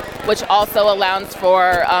spacing, which also allows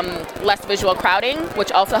for less visual crowding,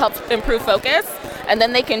 which also helps improve focus. And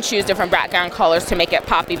then they can choose different background colors to make it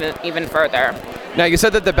pop even further. Now, you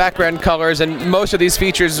said that the background colors and most of these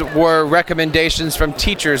features were recommendations from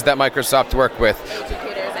teachers that Microsoft worked with.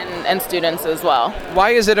 Educators and students as well.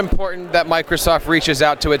 Why is it important that Microsoft reaches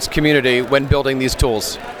out to its community when building these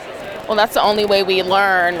tools? Well, that's the only way we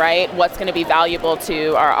learn, right? What's going to be valuable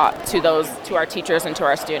to our teachers and to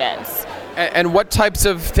our students. And what types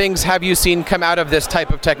of things have you seen come out of this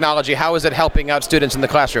type of technology? How is it helping out students in the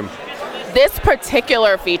classroom? This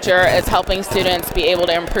particular feature is helping students be able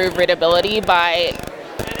to improve readability by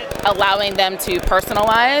allowing them to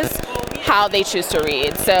personalize how they choose to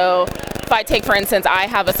read. So if I take, for instance, I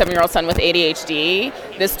have a 7-year-old son with ADHD,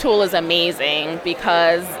 this tool is amazing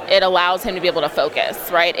because it allows him to be able to focus,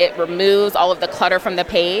 right? It removes all of the clutter from the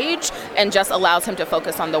page and just allows him to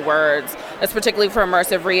focus on the words. That's particularly for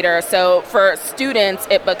immersive reader. So for students,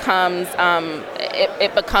 it becomes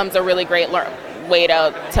a really great way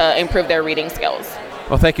to improve their reading skills.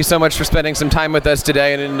 Well, thank you so much for spending some time with us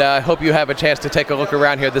today, and I hope you have a chance to take a look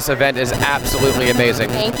around here. This event is absolutely amazing.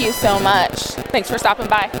 Thank you so much. Thanks for stopping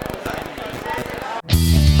by.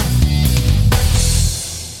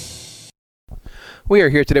 We are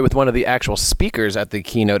here today with one of the actual speakers at the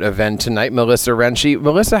keynote event tonight, Melissa Renchie.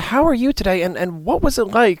 Melissa, how are you today, and what was it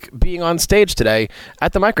like being on stage today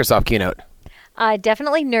at the Microsoft keynote?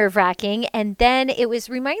 Definitely nerve-wracking, and then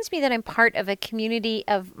reminds me that I'm part of a community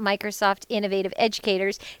of Microsoft innovative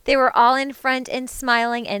educators. They were all in front and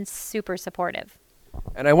smiling and super supportive.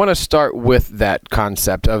 And I want to start with that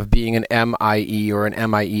concept of being an MIE or an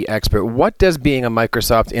MIE expert. What does being a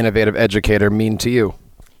Microsoft innovative educator mean to you?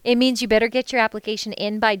 It means you better get your application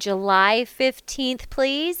in by July 15th,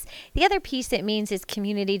 please. The other piece it means is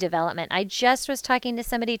community development. I just was talking to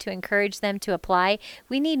somebody to encourage them to apply.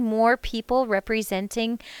 We need more people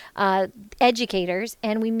representing educators,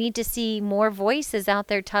 and we need to see more voices out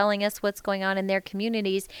there telling us what's going on in their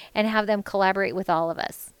communities and have them collaborate with all of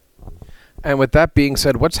us. And with that being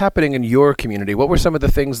said, what's happening in your community? What were some of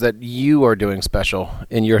the things that you are doing special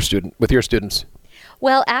with your students?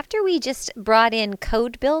 Well, after we just brought in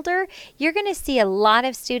Code Builder, you're going to see a lot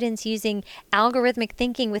of students using algorithmic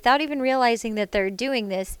thinking without even realizing that they're doing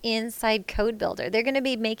this inside Code Builder. They're going to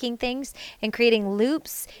be making things and creating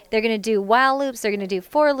loops. They're going to do while loops. They're going to do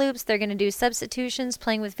for loops. They're going to do substitutions,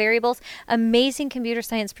 playing with variables. Amazing computer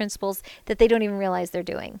science principles that they don't even realize they're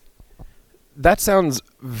doing. That sounds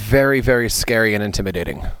very, very scary and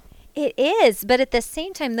intimidating. It is, but at the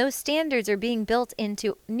same time, those standards are being built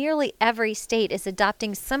into nearly every state is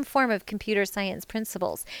adopting some form of computer science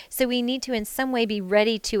principles. So we need to in some way be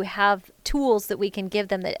ready to have tools that we can give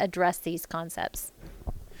them that address these concepts.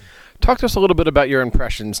 Talk to us a little bit about your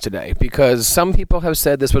impressions today, because some people have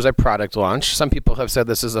said this was a product launch. Some people have said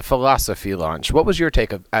this is a philosophy launch. What was your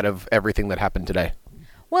take out of everything that happened today?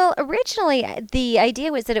 Well, originally, the idea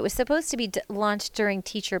was that it was supposed to be launched during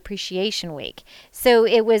Teacher Appreciation Week. So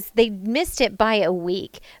they missed it by a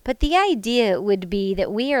week. But the idea would be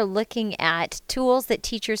that we are looking at tools that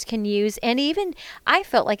teachers can use. And even I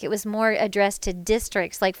felt like it was more addressed to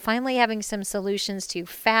districts, like finally having some solutions to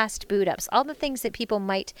fast boot ups, all the things that people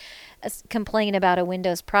might complain about a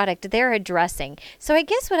Windows product, they're addressing. So I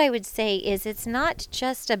guess what I would say is it's not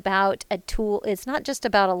just about a tool, it's not just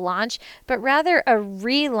about a launch, but rather a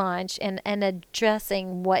relaunch and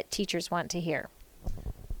addressing what teachers want to hear.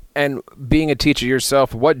 And being a teacher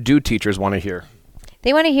yourself, what do teachers want to hear?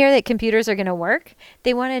 They want to hear that computers are going to work.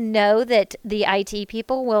 They want to know that the IT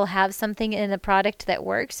people will have something in the product that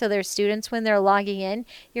works. So their students, when they're logging in,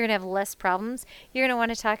 you're going to have less problems. You're going to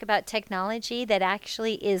want to talk about technology that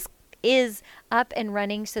actually is up and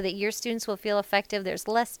running so that your students will feel effective. There's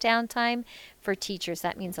less downtime. For teachers,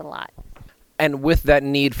 that means a lot. And with that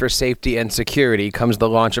need for safety and security comes the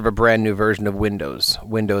launch of a brand new version of Windows,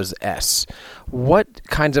 Windows S. What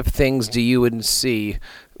kinds of things do you see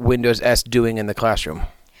Windows S doing in the classroom?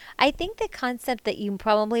 I think the concept that you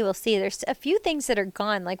probably will see, there's a few things that are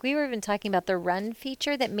gone. Like we were even talking about the run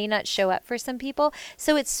feature that may not show up for some people.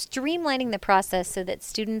 So it's streamlining the process so that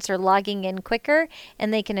students are logging in quicker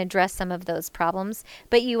and they can address some of those problems.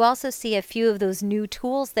 But you also see a few of those new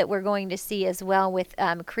tools that we're going to see as well with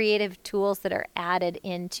creative tools that are added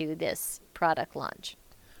into this product launch.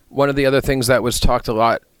 One of the other things that was talked a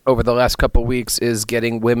lot over the last couple weeks is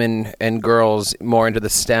getting women and girls more into the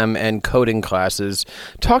STEM and coding classes.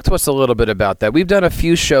 Talk to us a little bit about that. We've done a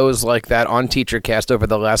few shows like that on TeacherCast over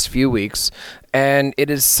the last few weeks, and it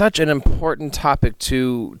is such an important topic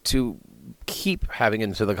to keep having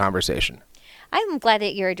into the conversation. I'm glad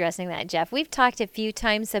that you're addressing that, Jeff. We've talked a few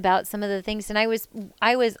times about some of the things, and I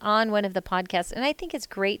was on one of the podcasts, and I think it's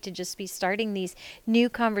great to just be starting these new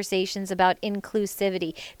conversations about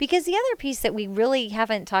inclusivity. Because the other piece that we really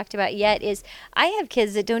haven't talked about yet is I have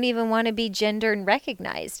kids that don't even want to be gender and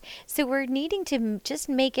recognized. So we're needing to just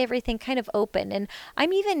make everything kind of open. And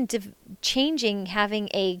I'm even changing having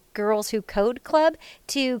a Girls Who Code club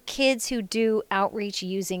to kids who do outreach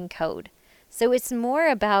using code. So it's more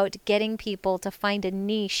about getting people to find a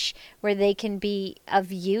niche where they can be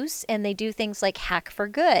of use, and they do things like Hack for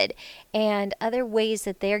Good and other ways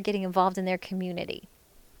that they're getting involved in their community.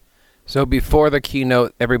 So before the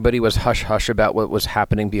keynote, everybody was hush-hush about what was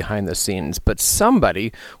happening behind the scenes, but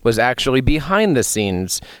somebody was actually behind the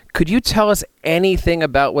scenes. Could you tell us anything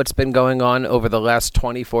about what's been going on over the last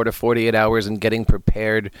 24 to 48 hours and getting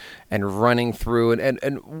prepared and running through,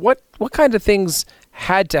 and what kind of things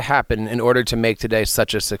had to happen in order to make today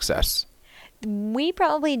such a success? We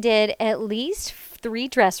probably did at least 3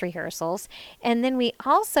 dress rehearsals, and then we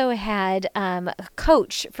also had a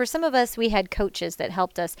coach. For some of us, we had coaches that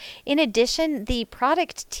helped us. In addition, the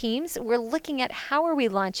product teams were looking at how are we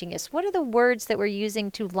launching this? What are the words that we're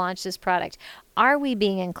using to launch this product? Are we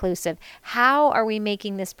being inclusive? How are we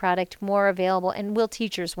making this product more available, and will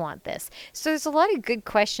teachers want this? So there's a lot of good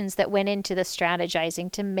questions that went into the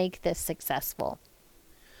strategizing to make this successful.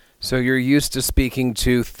 So you're used to speaking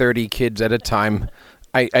to 30 kids at a time.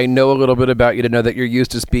 I know a little bit about you to know that you're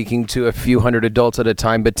used to speaking to a few hundred adults at a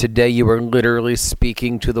time, but today you were literally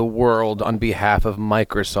speaking to the world on behalf of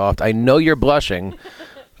Microsoft. I know you're blushing,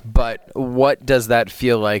 but what does that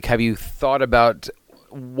feel like? Have you thought about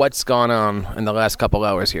what's gone on in the last couple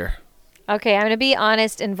hours here? Okay, I'm going to be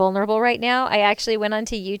honest and vulnerable right now. I actually went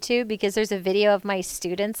onto YouTube because there's a video of my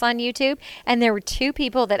students on YouTube, and there were 2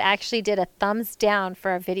 people that actually did a thumbs down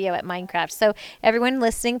for a video at Minecraft. So everyone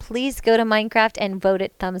listening, please go to Minecraft and vote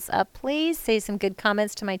it thumbs up. Please say some good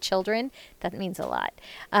comments to my children. That means a lot.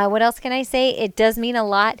 What else can I say? It does mean a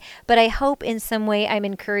lot, but I hope in some way I'm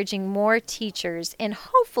encouraging more teachers and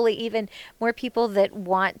hopefully even more people that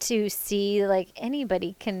want to see, like,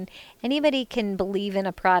 anybody can believe in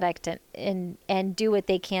a product and do what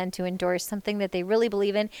they can to endorse something that they really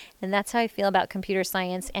believe in. And that's how I feel about computer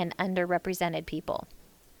science and underrepresented people.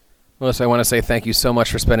 Melissa, I want to say thank you so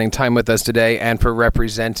much for spending time with us today and for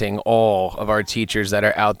representing all of our teachers that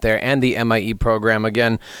are out there and the MIE program.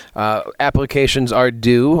 Again, applications are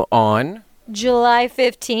due on July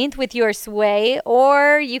 15th with your Sway,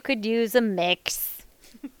 or you could use a mix.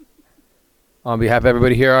 On behalf of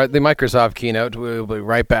everybody here at the Microsoft keynote, we'll be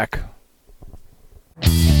right back.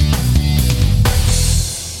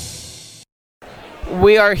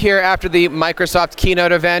 We are here after the Microsoft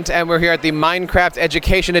keynote event, and we're here at the Minecraft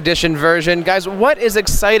Education Edition version. Guys, what is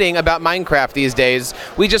exciting about Minecraft these days?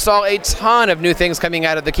 We just saw a ton of new things coming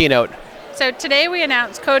out of the keynote. So today we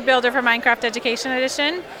announced Code Builder for Minecraft Education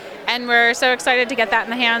Edition, and we're so excited to get that in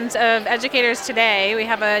the hands of educators today. We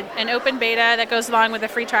have an open beta that goes along with a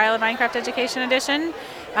free trial of Minecraft Education Edition,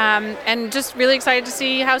 and just really excited to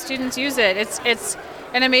see how students use it. It's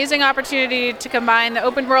an amazing opportunity to combine the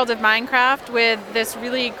open world of Minecraft with this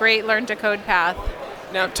really great Learn to Code path.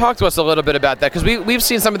 Now, talk to us a little bit about that, because we've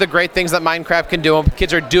seen some of the great things that Minecraft can do and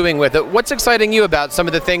kids are doing with it. What's exciting you about some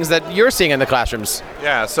of the things that you're seeing in the classrooms?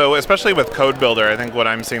 Yeah, so especially with Code Builder, I think what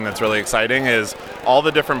I'm seeing that's really exciting is all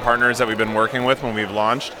the different partners that we've been working with when we've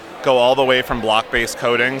launched go all the way from block-based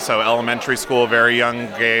coding, so elementary school, very young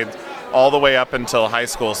grades, all the way up until high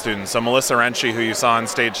school students. So Melissa Renshi, who you saw on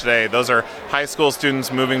stage today, those are high school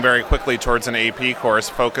students moving very quickly towards an AP course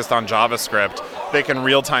focused on JavaScript. They can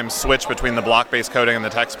real-time switch between the block-based coding and the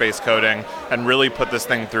text-based coding and really put this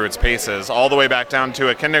thing through its paces. All the way back down to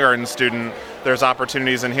a kindergarten student, there's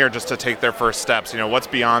opportunities in here just to take their first steps. You know, what's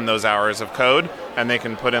beyond those hours of code, and they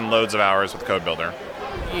can put in loads of hours with Code Builder.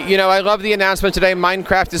 You know, I love the announcement today.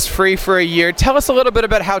 Minecraft is free for a year. Tell us a little bit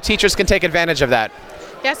about how teachers can take advantage of that.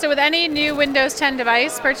 Yeah, so with any new Windows 10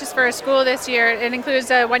 device purchased for a school this year, it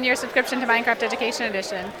includes a 1-year subscription to Minecraft Education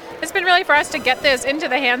Edition. It's been really for us to get this into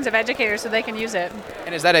the hands of educators so they can use it.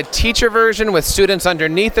 And is that a teacher version with students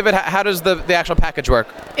underneath of it? How does the actual package work?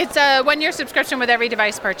 It's a 1-year subscription with every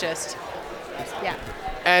device purchased. Yeah.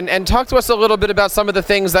 And talk to us a little bit about some of the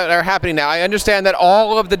things that are happening now. I understand that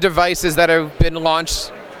all of the devices that have been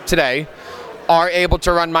launched today are able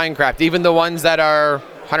to run Minecraft, even the ones that are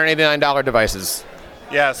 $189 devices.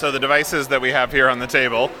 Yeah, so the devices that we have here on the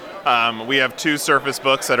table, we have 2 Surface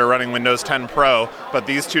Books that are running Windows 10 Pro, but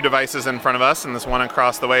these 2 devices in front of us and this one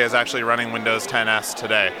across the way is actually running Windows 10S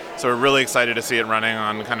today. So we're really excited to see it running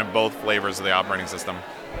on kind of both flavors of the operating system.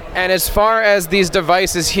 And as far as these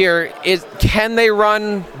devices here, can they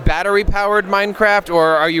run battery-powered Minecraft,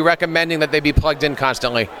 or are you recommending that they be plugged in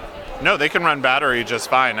constantly? No, they can run battery just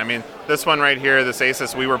fine. I mean, this one right here, this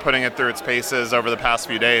Asus, we were putting it through its paces over the past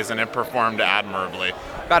few days, and it performed admirably.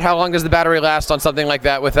 About how long does the battery last on something like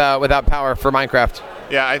that without power for Minecraft?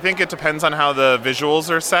 Yeah, I think it depends on how the visuals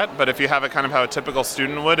are set, but if you have it kind of how a typical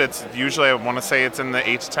student would, it's usually, I want to say it's in the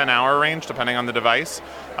 8 to 10 hour range, depending on the device.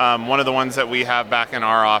 One of the ones that we have back in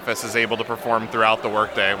our office is able to perform throughout the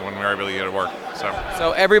workday when we're able to get to work.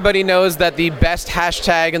 So everybody knows that the best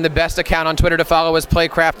hashtag and the best account on Twitter to follow is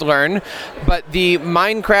PlayCraftLearn, but the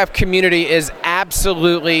Minecraft community is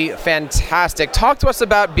absolutely fantastic. Talk to us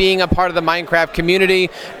about being a part of the Minecraft community,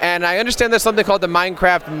 and I understand there's something called the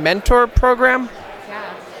Minecraft Mentor Program.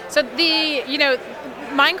 So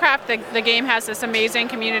Minecraft, the game, has this amazing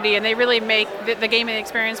community, and they really make the gaming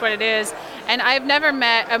experience what it is. And I've never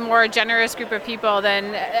met a more generous group of people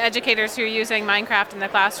than educators who are using Minecraft in the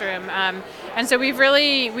classroom. And so we've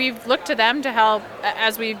looked to them to help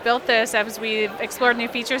as we've built this, as we've explored new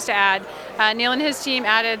features to add. Neil and his team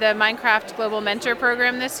added the Minecraft Global Mentor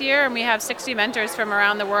Program this year, and we have 60 mentors from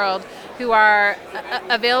around the world who are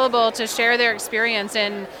available to share their experience.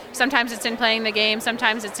 And sometimes it's in playing the game,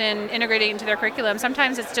 sometimes it's in integrating it into their curriculum,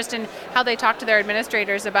 sometimes it's just in how they talk to their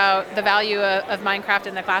administrators about the value of Minecraft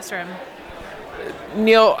in the classroom.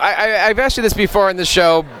 Neil, I've asked you this before in the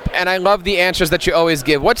show, and I love the answers that you always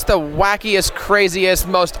give. What's the wackiest, craziest,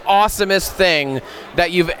 most awesomest thing that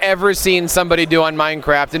you've ever seen somebody do on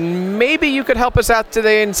Minecraft? And maybe you could help us out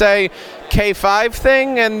today and say K5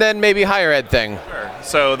 thing and then maybe higher ed thing. Sure.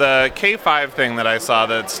 So the K5 thing that I saw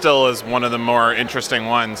that still is one of the more interesting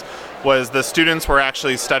ones was the students were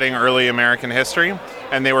actually studying early American history,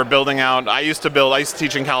 and they were building out, I used to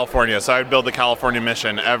teach in California, so I would build the California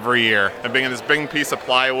mission every year. I'd bring in this big piece of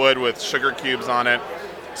plywood with sugar cubes on it.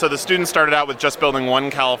 So the students started out with just building one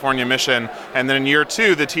California mission, and then in year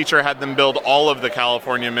 2, the teacher had them build all of the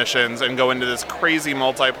California missions and go into this crazy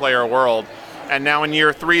multiplayer world. And now in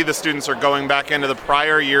year 3, the students are going back into the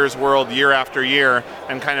prior year's world year after year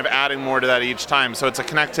and kind of adding more to that each time. So it's a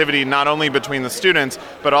connectivity not only between the students,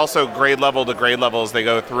 but also grade level to grade level as they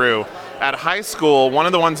go through. At high school, one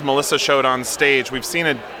of the ones Melissa showed on stage, we've seen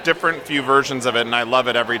a different few versions of it, and I love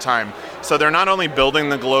it every time. So they're not only building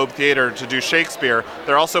the Globe Theater to do Shakespeare,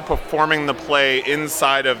 they're also performing the play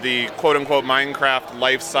inside of the quote-unquote Minecraft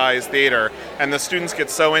life-size theater, and the students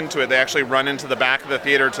get so into it, they actually run into the back of the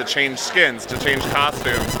theater to change skins, to change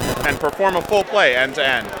costumes, and perform a full play end to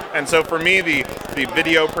end. And so for me, the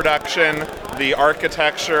video production, the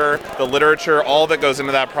architecture, the literature, all that goes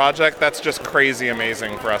into that project, that's just crazy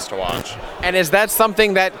amazing for us to watch. And is that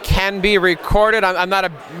something that can be recorded? I'm not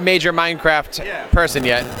a major Minecraft person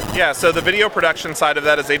yet. Yeah, so the video production side of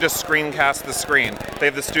that is they just screencast the screen. They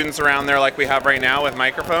have the students around there like we have right now with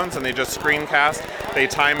microphones, and they just screencast, they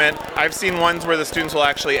time it. I've seen ones where the students will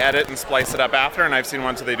actually edit and splice it up after, and I've seen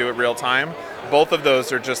ones where they do it real time. Both of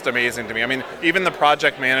those are just amazing to me. I mean, even the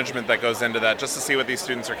project management that goes into that, just to see what these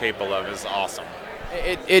students are capable of, is awesome.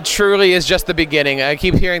 It truly is just the beginning. I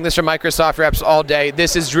keep hearing this from Microsoft reps all day.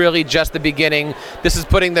 This is really just the beginning. This is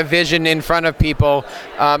putting the vision in front of people.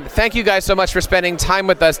 Thank you guys so much for spending time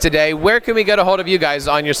with us today. Where can we get a hold of you guys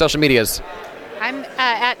on your social medias? I'm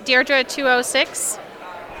at Deirdre206.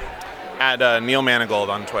 At Neil Manigold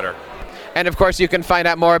on Twitter. And of course, you can find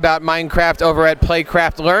out more about Minecraft over at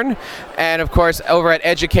PlayCraftLearn, and of course, over at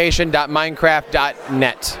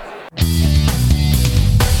education.minecraft.net.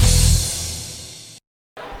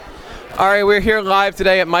 All right, we're here live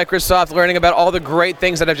today at Microsoft learning about all the great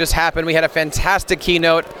things that have just happened. We had a fantastic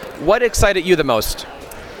keynote. What excited you the most?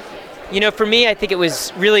 You know, for me, I think it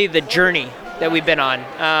was really the journey that we've been on,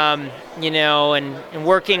 and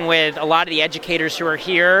working with a lot of the educators who are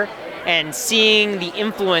here and seeing the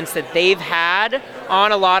influence that they've had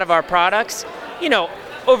on a lot of our products,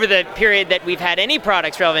 over the period that we've had any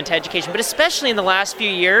products relevant to education, but especially in the last few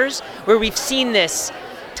years where we've seen this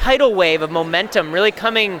tidal wave of momentum really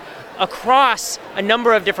coming across a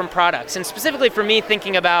number of different products. And specifically for me,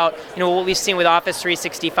 thinking about what we've seen with Office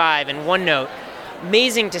 365 and OneNote,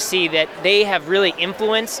 amazing to see that they have really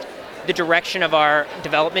influenced the direction of our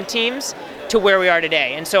development teams to where we are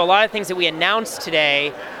today. And so a lot of things that we announced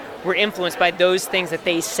today were influenced by those things that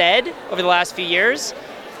they said over the last few years.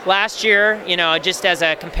 Last year, just as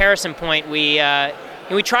a comparison point, we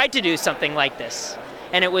tried to do something like this,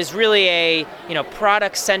 and it was really a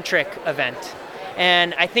product-centric event.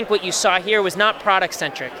 And I think what you saw here was not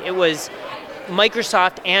product-centric; it was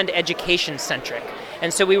Microsoft and education-centric.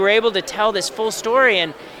 And so we were able to tell this full story,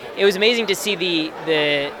 and it was amazing to see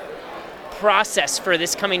the process for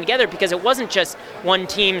this coming together, because it wasn't just one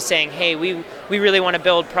team saying, hey, we really want to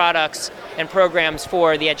build products and programs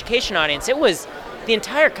for the education audience. It was the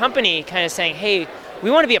entire company kind of saying, hey, we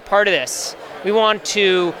want to be a part of this. We want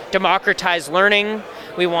to democratize learning.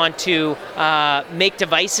 We want to make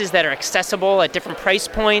devices that are accessible at different price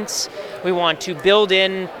points. We want to build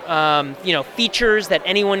in features that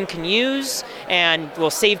anyone can use and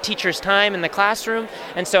will save teachers time in the classroom.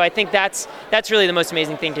 And so I think that's really the most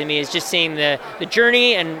amazing thing to me, is just seeing the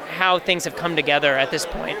journey and how things have come together at this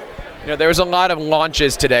point. There was a lot of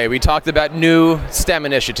launches today. We talked about new STEM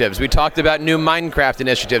initiatives. We talked about new Minecraft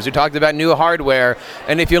initiatives. We talked about new hardware.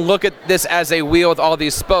 And if you look at this as a wheel with all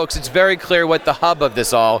these spokes, it's very clear what the hub of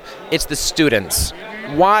this all, it's the students.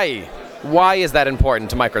 Why? Why is that important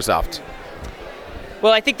to Microsoft?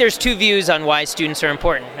 Well, I think there's two views on why students are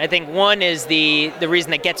important. I think one is the reason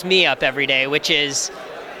that gets me up every day, which is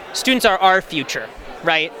students are our future,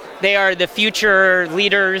 right? They are the future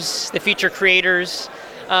leaders, the future creators.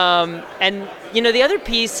 And the other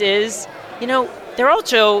piece is, they're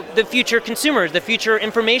also the future consumers, the future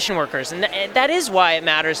information workers. And that is why it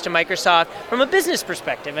matters to Microsoft from a business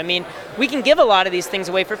perspective. I mean, we can give a lot of these things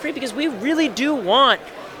away for free because we really do want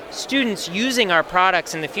students using our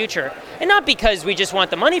products in the future. And not because we just want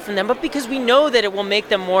the money from them, but because we know that it will make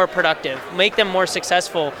them more productive, make them more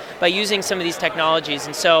successful by using some of these technologies.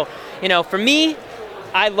 And so, for me,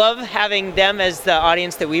 I love having them as the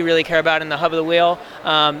audience that we really care about in the hub of the wheel,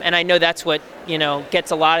 and I know that's what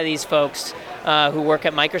gets a lot of these folks who work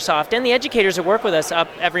at Microsoft and the educators who work with us up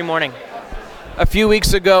every morning. A few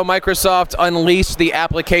weeks ago, Microsoft unleashed the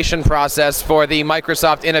application process for the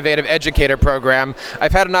Microsoft Innovative Educator Program.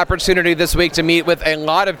 I've had an opportunity this week to meet with a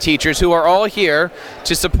lot of teachers who are all here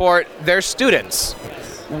to support their students.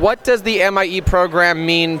 What does the MIE program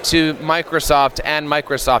mean to Microsoft and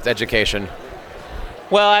Microsoft Education?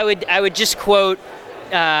 Well, I would just quote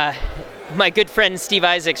my good friend Steve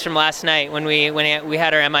Isaacs from last night when we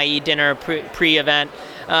had our MIE dinner pre-event.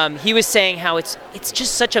 He was saying how it's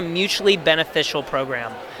just such a mutually beneficial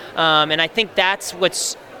program, and I think that's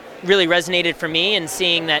what's really resonated for me. And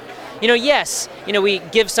seeing that, yes, we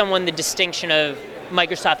give someone the distinction of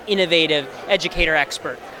Microsoft Innovative Educator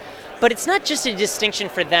Expert, but it's not just a distinction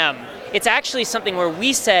for them. It's actually something where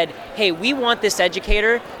we said, hey, we want this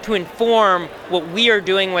educator to inform what we are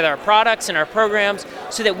doing with our products and our programs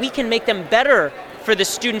so that we can make them better for the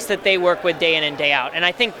students that they work with day in and day out. And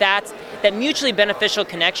I think that mutually beneficial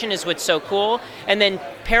connection is what's so cool. And then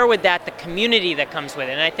pair with that the community that comes with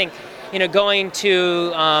it. And I think, going to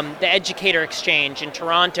the Educator Exchange in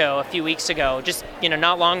Toronto a few weeks ago, just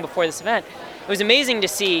not long before this event, it was amazing to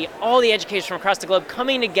see all the educators from across the globe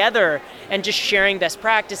coming together and just sharing best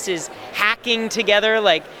practices, hacking together,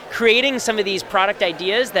 like creating some of these product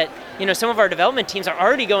ideas that some of our development teams are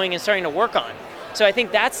already going and starting to work on. So I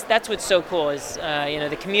think that's what's so cool is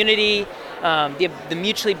the community, the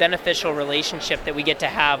mutually beneficial relationship that we get to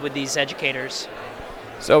have with these educators.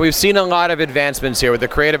 So we've seen a lot of advancements here with the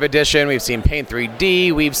Creative Edition. We've seen Paint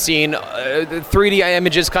 3D. We've seen 3D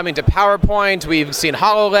images coming to PowerPoint. We've seen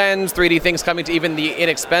HoloLens, 3D things coming to even the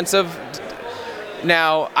inexpensive.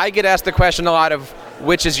 Now, I get asked the question a lot of,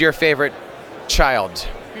 which is your favorite child?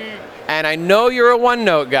 And I know you're a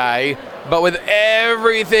OneNote guy, but with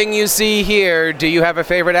everything you see here, do you have a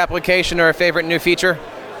favorite application or a favorite new feature?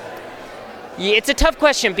 Yeah, it's a tough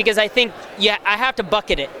question because I think, I have to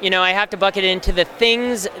bucket it. I have to bucket it into the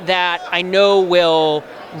things that I know will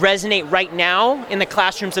resonate right now in the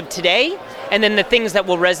classrooms of today, and then the things that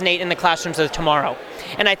will resonate in the classrooms of tomorrow.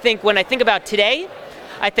 And I think when I think about today,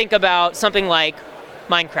 I think about something like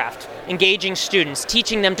Minecraft, engaging students,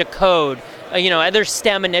 teaching them to code, other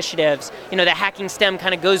STEM initiatives. The Hacking STEM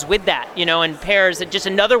kind of goes with that, and pairs just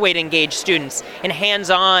another way to engage students in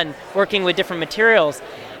hands-on, working with different materials.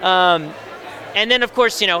 And then, of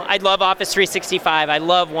course, I love Office 365. I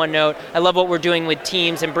love OneNote. I love what we're doing with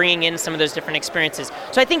Teams and bringing in some of those different experiences.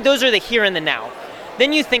 So I think those are the here and the now.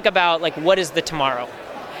 Then you think about, what is the tomorrow?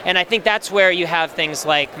 And I think that's where you have things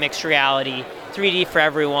like mixed reality, 3D for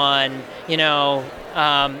everyone,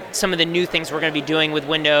 some of the new things we're going to be doing with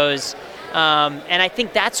Windows. And I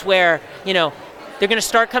think that's where, they're going to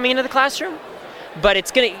start coming into the classroom, but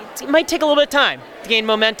it might take a little bit of time to gain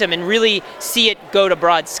momentum and really see it go to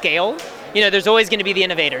broad scale. There's always going to be the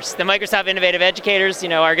innovators. The Microsoft Innovative Educators,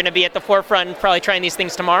 are going to be at the forefront and probably trying these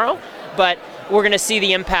things tomorrow, but we're going to see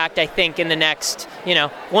the impact, I think, in the next,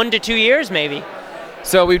 1 to 2 years maybe.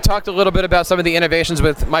 So we've talked a little bit about some of the innovations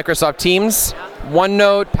with Microsoft Teams,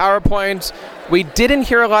 OneNote, PowerPoint. We didn't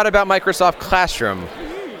hear a lot about Microsoft Classroom.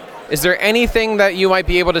 Is there anything that you might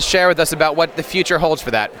be able to share with us about what the future holds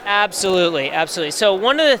for that? Absolutely. So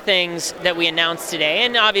one of the things that we announced today,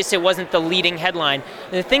 and obviously it wasn't the leading headline,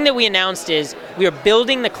 the thing that we announced is we are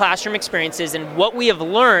building the classroom experiences and what we have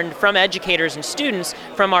learned from educators and students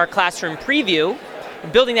from our classroom preview,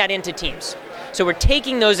 building that into Teams. So we're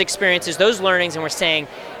taking those experiences, those learnings, and we're saying,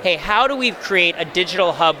 hey, how do we create a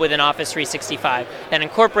digital hub within Office 365 that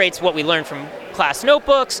incorporates what we learned from class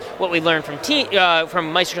notebooks, what we learned from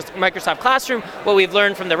Microsoft Classroom, what we've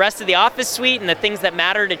learned from the rest of the Office suite and the things that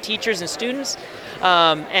matter to teachers and students.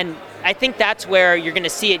 And I think that's where you're going to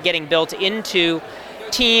see it getting built into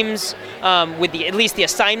Teams, with at least the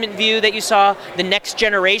assignment view that you saw, the next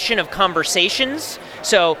generation of conversations.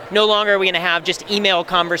 So no longer are we going to have just email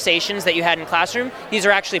conversations that you had in classroom. These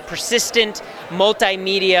are actually persistent,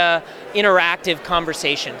 multimedia, interactive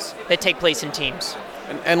conversations that take place in Teams.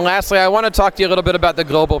 And lastly, I want to talk to you a little bit about the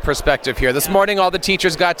global perspective here. This morning, all the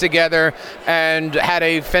teachers got together and had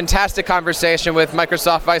a fantastic conversation with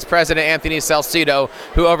Microsoft Vice President Anthony Salcido,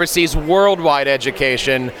 who oversees worldwide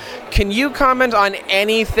education. Can you comment on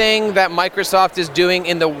anything that Microsoft is doing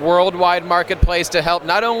in the worldwide marketplace to help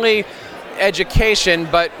not only education,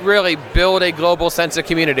 but really build a global sense of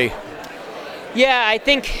community? Yeah, I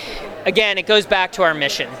think, again, it goes back to our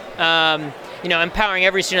mission. Empowering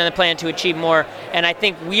every student on the planet to achieve more. And I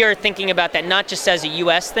think we are thinking about that not just as a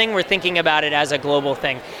U.S. thing, we're thinking about it as a global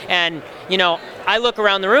thing. And, I look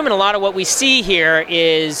around the room and a lot of what we see here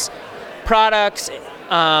is products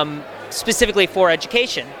specifically for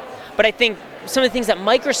education. But I think some of the things that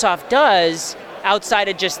Microsoft does outside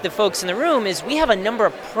of just the folks in the room is we have a number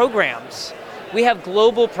of programs. We have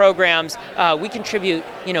global programs. We contribute,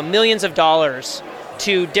 millions of dollars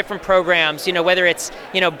to different programs, whether it's,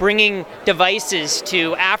 bringing devices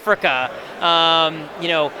to Africa,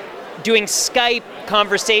 doing Skype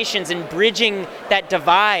conversations and bridging that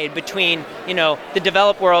divide between, the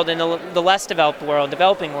developed world and the less developed world,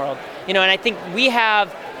 developing world. And I think we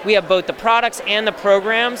have both the products and the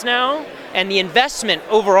programs now, and the investment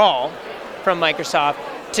overall from Microsoft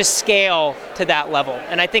to scale to that level.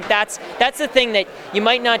 And I think that's the thing that you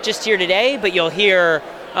might not just hear today, but you'll hear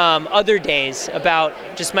other days about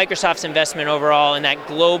just Microsoft's investment overall in that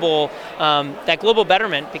global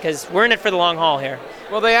betterment, because we're in it for the long haul here.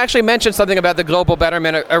 Well, they actually mentioned something about the global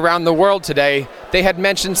betterment around the world today. They had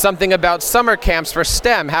mentioned something about summer camps for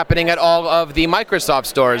STEM happening at all of the Microsoft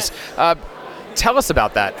stores. Tell us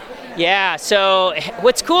about that. Yeah, so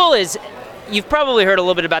what's cool is you've probably heard a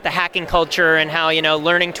little bit about the hacking culture and how,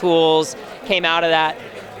 learning tools came out of that.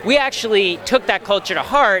 We actually took that culture to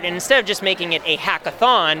heart, and instead of just making it a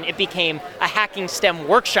hackathon, it became a hacking STEM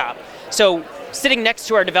workshop. So sitting next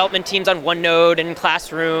to our development teams on OneNote and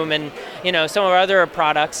Classroom and some of our other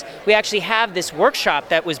products, we actually have this workshop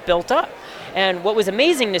that was built up. And what was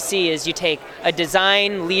amazing to see is you take a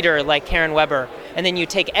design leader like Karen Weber, and then you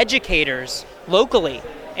take educators locally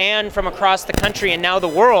and from across the country and now the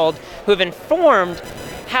world who have informed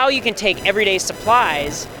how you can take everyday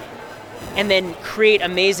supplies and then create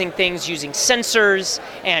amazing things using sensors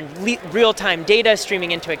and real-time data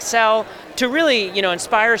streaming into Excel to really,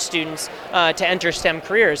 inspire students to enter STEM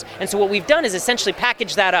careers. And so what we've done is essentially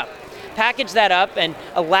package that up and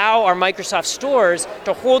allow our Microsoft stores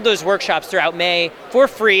to hold those workshops throughout May for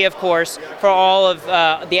free, of course, for all of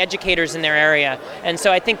the educators in their area. And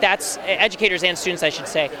so I think that's, educators and students, I should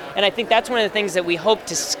say. And I think that's one of the things that we hope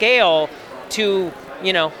to scale to,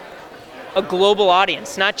 a global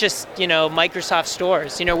audience, not just, Microsoft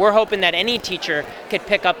stores. We're hoping that any teacher could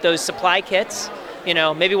pick up those supply kits,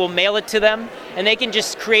 maybe we'll mail it to them, and they can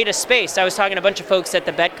just create a space. I was talking to a bunch of folks at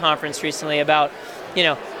the BET conference recently about,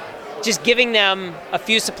 just giving them a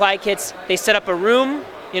few supply kits. They set up a room,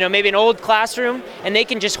 maybe an old classroom, and they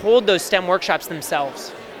can just hold those STEM workshops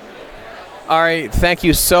themselves. All right, thank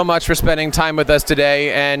you so much for spending time with us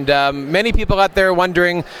today. And many people out there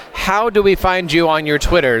wondering, how do we find you on your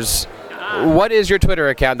Twitters? What is your Twitter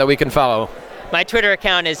account that we can follow? My Twitter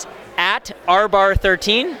account is at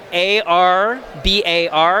arbar13,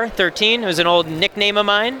 ARBAR 13. It was an old nickname of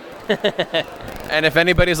mine. And if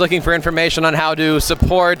anybody's looking for information on how to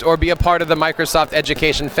support or be a part of the Microsoft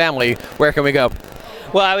Education family, where can we go?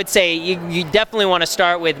 Well, I would say you definitely want to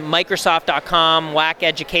start with Microsoft.com WAC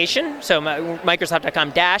Education. So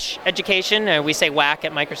Microsoft.com-education. We say WAC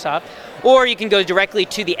at Microsoft. Or you can go directly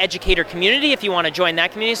to the educator community if you want to join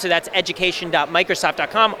that community. So that's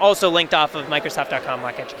education.microsoft.com, also linked off of Microsoft.com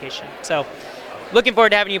WAC Education. So looking forward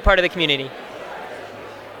to having you part of the community.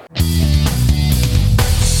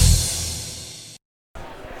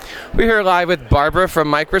 We're here live with Barbara from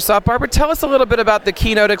Microsoft. Barbara, tell us a little bit about the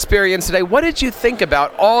keynote experience today. What did you think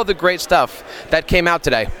about all the great stuff that came out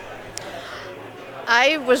today?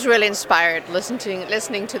 I was really inspired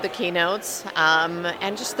listening to the keynotes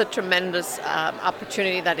and just the tremendous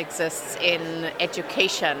opportunity that exists in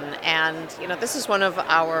education. And this is one of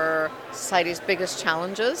our society's biggest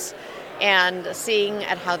challenges. And seeing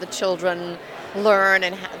at how the children learn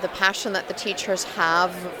and the passion that the teachers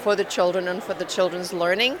have for the children and for the children's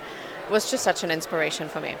learning was just such an inspiration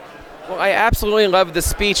for me. Well, I absolutely loved the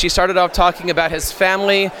speech. He started off talking about his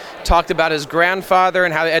family, talked about his grandfather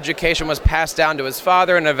and how education was passed down to his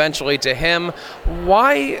father and eventually to him.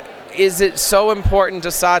 Why is it so important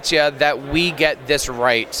to Satya that we get this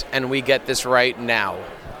right, and we get this right now?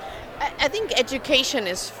 I think education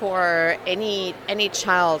is for any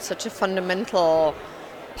child such a fundamental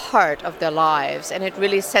part of their lives, and it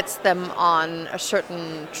really sets them on a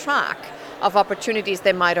certain track of opportunities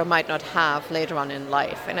they might or might not have later on in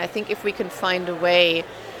life. And I think if we can find a way,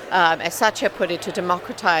 as Satya put it, to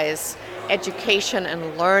democratize education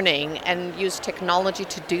and learning and use technology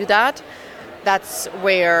to do that, that's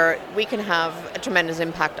where we can have a tremendous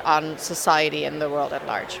impact on society and the world at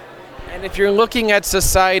large. And if you're looking at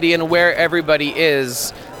society and where everybody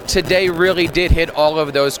is, today really did hit all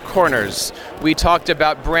of those corners. We talked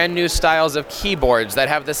about brand new styles of keyboards that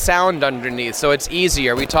have the sound underneath, so it's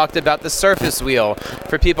easier. We talked about the Surface Wheel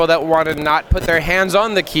for people that want to not put their hands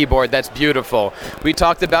on the keyboard. That's beautiful. We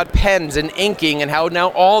talked about pens and inking and how now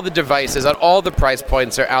all the devices at all the price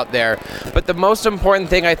points are out there. But the most important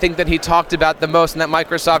thing I think that he talked about the most and that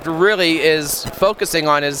Microsoft really is focusing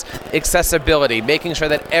on is accessibility, making sure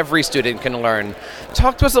that every student can learn.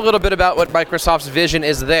 Talk to us a little bit about what Microsoft's vision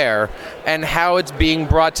is there and how it's being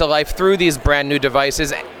brought to life through these brand new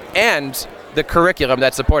devices and the curriculum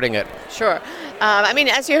that's supporting it. Sure. I mean,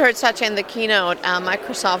 as you heard Satya in the keynote,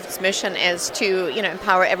 Microsoft's mission is to,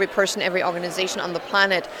 empower every person, every organization on the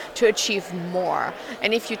planet to achieve more.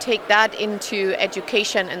 And if you take that into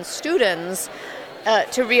education and students,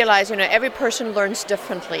 to realize, every person learns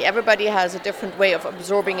differently. Everybody has a different way of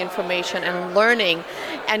absorbing information and learning,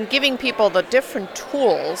 and giving people the different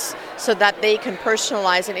tools so that they can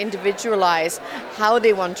personalize and individualize how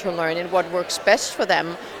they want to learn and what works best for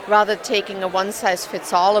them, rather than taking a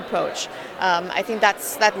one-size-fits-all approach. I think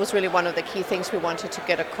that was really one of the key things we wanted to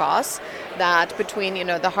get across, that between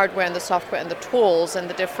the hardware and the software and the tools and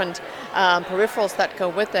the different peripherals that go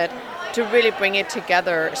with it, to really bring it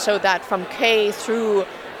together so that from K through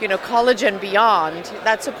college and beyond,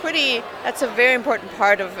 that's a very important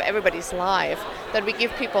part of everybody's life, that we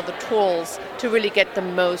give people the tools to really get the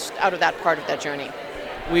most out of that part of their journey.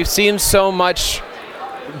 We've seen so much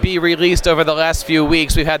be released over the last few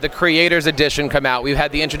weeks. We've had the Creators Edition come out. We've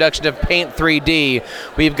had the introduction of Paint 3D.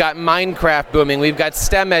 We've got Minecraft booming. We've got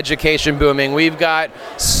STEM education booming. We've got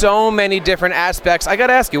so many different aspects. I got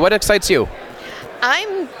to ask you, what excites you?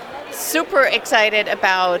 I'm super excited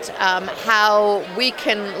about how we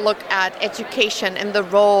can look at education and the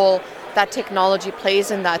role that technology plays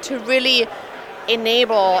in that, to really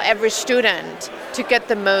enable every student to get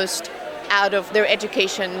the most out of their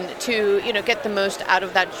education, to get the most out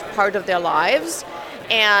of that part of their lives,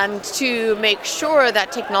 and to make sure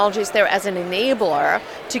that technology is there as an enabler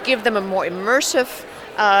to give them a more immersive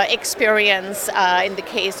experience in the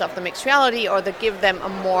case of the mixed reality, or to give them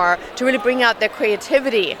to really bring out their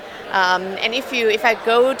creativity. And if I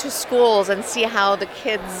go to schools and see how the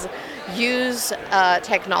kids use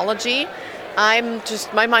technology,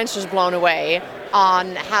 my mind's just blown away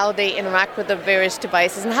on how they interact with the various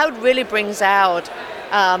devices and how it really brings out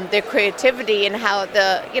their creativity and how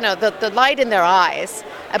the light in their eyes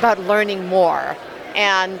about learning more.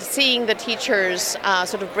 And seeing the teachers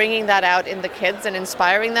sort of bringing that out in the kids and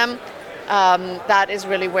inspiring them, that is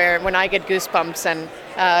really when I get goosebumps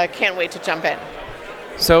and can't wait to jump in.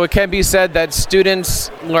 So it can be said that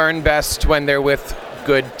students learn best when they're with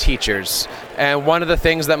good teachers. And one of the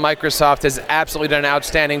things that Microsoft has absolutely done an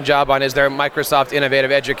outstanding job on is their Microsoft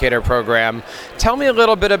Innovative Educator program. Tell me a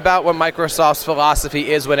little bit about what Microsoft's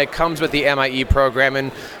philosophy is when it comes with the MIE program,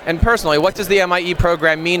 and personally, what does the MIE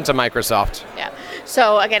program mean to Microsoft? Yeah.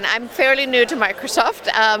 So again, I'm fairly new to Microsoft.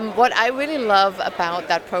 What I really love about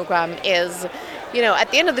that program is,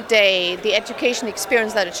 at the end of the day, the education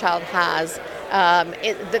experience that a child has,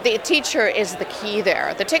 the teacher is the key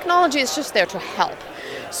there. The technology is just there to help.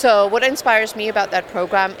 So what inspires me about that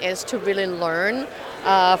program is to really learn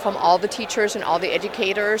from all the teachers and all the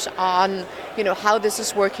educators on, how this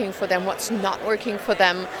is working for them, what's not working for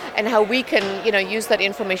them, and how we can, use that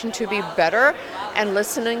information to be better and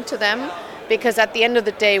listening to them. Because at the end of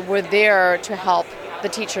the day, we're there to help the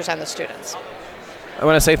teachers and the students. I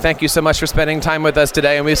want to say thank you so much for spending time with us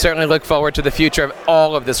today, and we certainly look forward to the future of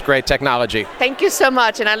all of this great technology. Thank you so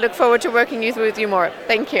much, and I look forward to working with you more.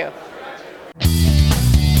 Thank you.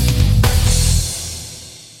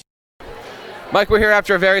 Mike, we're here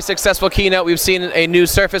after a very successful keynote. We've seen a new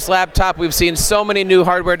Surface laptop. We've seen so many new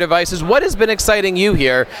hardware devices. What has been exciting you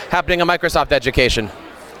here happening in Microsoft Education?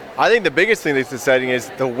 I think the biggest thing that's exciting is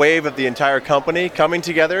the wave of the entire company coming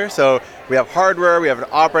together. So we have hardware, we have an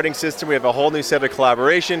operating system, we have a whole new set of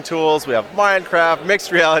collaboration tools, we have Minecraft,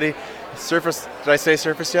 mixed reality, Surface. Did I say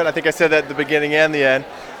Surface yet? I think I said that at the beginning and the end.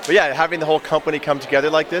 But yeah, having the whole company come together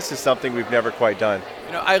like this is something we've never quite done.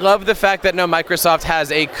 You know, I love the fact that Microsoft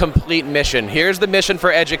has a complete mission. Here's the mission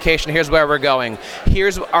for education. Here's where we're going.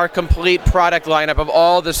 Here's our complete product lineup of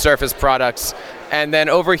all the Surface products. And then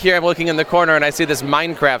over here, I'm looking in the corner and I see this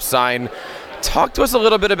Minecraft sign. Talk to us a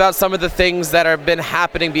little bit about some of the things that have been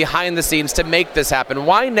happening behind the scenes to make this happen.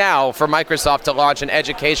 Why now for Microsoft to launch an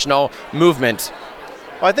educational movement?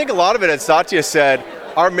 Well, I think a lot of it, as Satya said,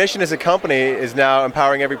 our mission as a company is now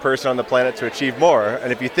empowering every person on the planet to achieve more.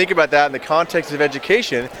 And if you think about that in the context of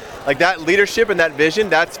education, like that leadership and that vision,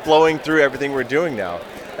 that's flowing through everything we're doing now.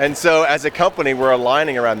 And so as a company, we're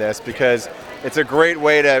aligning around this because it's a great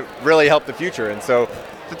way to really help the future. And so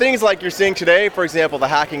the things like you're seeing today, for example, the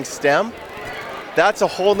Hacking STEM, that's a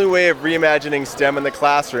whole new way of reimagining STEM in the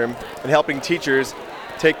classroom and helping teachers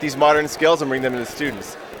take these modern skills and bring them to the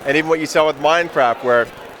students. And even what you saw with Minecraft, where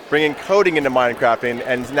bringing coding into Minecraft,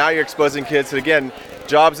 and now you're exposing kids to, again,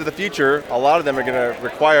 jobs of the future. A lot of them are going to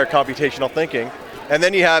require computational thinking. And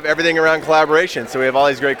then you have everything around collaboration. So we have all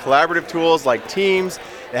these great collaborative tools like Teams,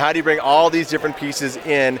 and how do you bring all these different pieces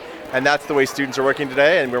in, and that's the way students are working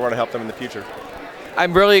today, and we want to help them in the future.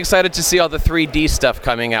 I'm really excited to see all the 3D stuff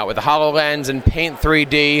coming out with the HoloLens and Paint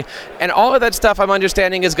 3D, and all of that stuff I'm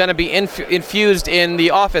understanding is going to be infused in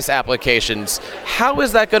the Office applications. How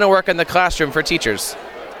is that going to work in the classroom for teachers?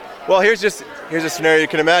 Well, here's a scenario you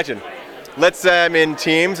can imagine. Let's say I'm in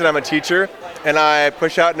Teams and I'm a teacher and I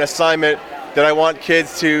push out an assignment that I want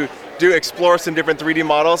kids to explore some different 3D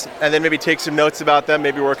models and then maybe take some notes about them,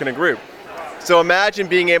 maybe work in a group. So imagine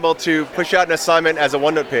being able to push out an assignment as a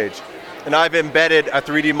OneNote page, and I've embedded a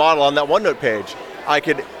 3D model on that OneNote page. I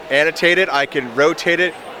could annotate it, I can rotate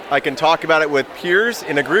it, I can talk about it with peers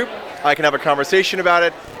in a group, I can have a conversation about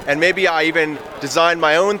it, and maybe I even design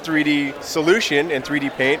my own 3D solution in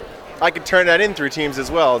 3D Paint. I could turn that in through Teams as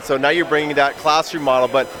well. So now you're bringing that classroom model,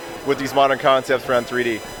 but with these modern concepts around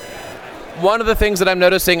 3D. One of the things that I'm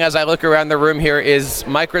noticing as I look around the room here is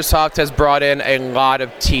Microsoft has brought in a lot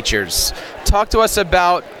of teachers. Talk to us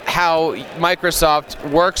about how Microsoft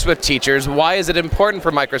works with teachers. Why is it important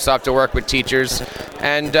for Microsoft to work with teachers?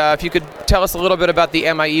 And if you could tell us a little bit about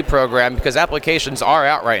the MIE program, because applications are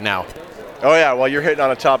out right now. Oh yeah, well you're hitting on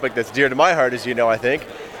a topic that's dear to my heart, as you know, I think.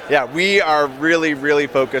 Yeah, we are really, really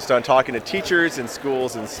focused on talking to teachers and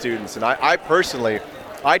schools and students. And I personally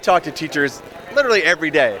talk to teachers literally every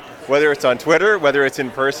day, whether it's on Twitter, whether it's in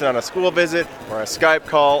person on a school visit, or a Skype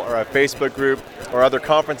call, or a Facebook group, or other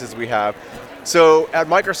conferences we have. So at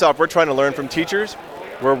Microsoft, we're trying to learn from teachers.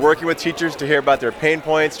 We're working with teachers to hear about their pain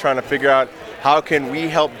points, trying to figure out how can we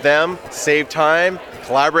help them save time,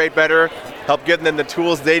 collaborate better, help give them the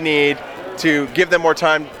tools they need to give them more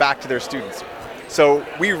time back to their students. So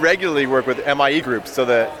we regularly work with MIE groups, so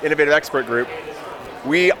the Innovative Expert Group.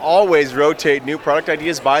 We always rotate new product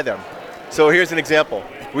ideas by them. So here's an example.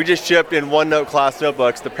 We just shipped in OneNote class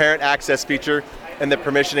notebooks the parent access feature and the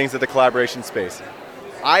permissionings of the collaboration space.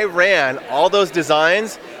 I ran all those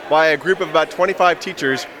designs by a group of about 25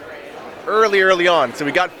 teachers early on. So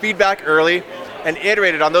we got feedback early and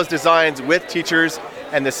iterated on those designs with teachers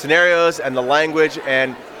and the scenarios and the language,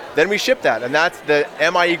 and then we shipped that. And that's the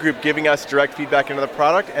MIE group giving us direct feedback into the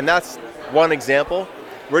product, and that's one example.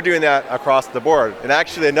 We're doing that across the board. And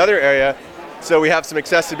actually another area, so we have some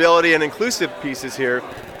accessibility and inclusive pieces here.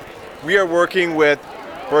 We are working with,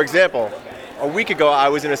 for example, a week ago I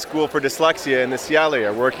was in a school for dyslexia in the Seattle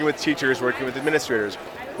area, working with teachers, working with administrators.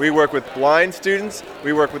 We work with blind students,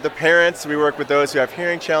 we work with the parents, we work with those who have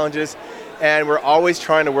hearing challenges, and we're always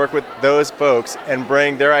trying to work with those folks and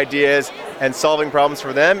bring their ideas and solving problems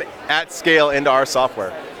for them at scale into our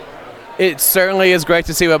software. It certainly is great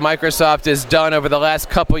to see what Microsoft has done over the last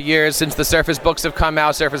couple years since the Surface Books have come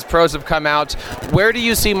out, Surface Pros have come out. Where do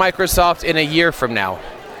you see Microsoft in a year from now?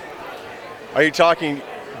 Are you talking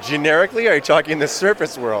generically, or are you talking in the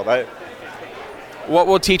Surface world? What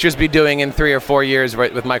will teachers be doing in 3 or 4 years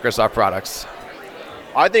with Microsoft products?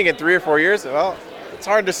 I think in 3 or 4 years, well, it's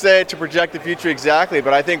hard to say, to project the future exactly,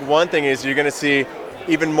 but I think one thing is you're going to see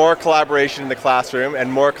even more collaboration in the classroom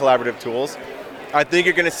and more collaborative tools. I think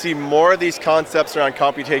you're going to see more of these concepts around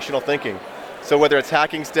computational thinking. So whether it's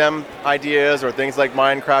hacking STEM ideas or things like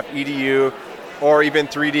Minecraft, EDU, or even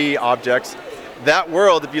 3D objects, that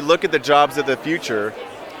world, if you look at the jobs of the future,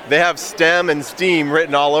 they have STEM and STEAM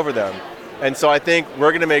written all over them. And so I think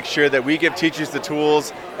we're going to make sure that we give teachers the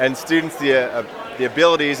tools and students the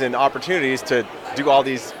abilities and opportunities to do all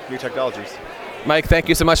these new technologies. Mike, thank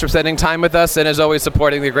you so much for spending time with us and as always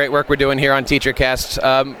supporting the great work we're doing here on TeacherCast,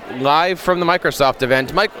 live from the Microsoft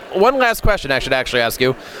event. Mike, one last question I should actually ask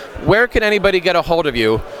you. Where can anybody get a hold of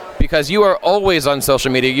you? Because you are always on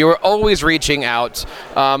social media. You are always reaching out.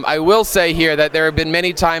 I will say here that there have been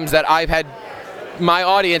many times that I've had my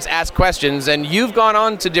audience ask questions and you've gone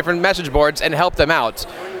on to different message boards and helped them out.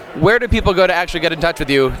 Where do people go to actually get in touch with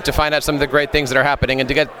you to find out some of the great things that are happening and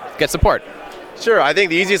to get support? Sure, I think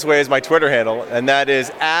the easiest way is my Twitter handle, and that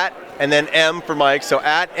is @ and then M for Mike, so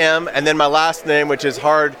 @M, and then my last name, which is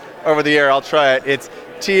hard over the air, I'll try it. It's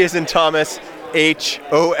T as in Thomas,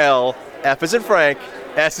 HOL, F as in Frank,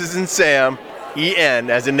 S as in Sam, EN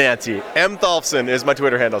as in Nancy. M Tholfsen is my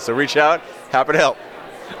Twitter handle, so reach out, happy to help.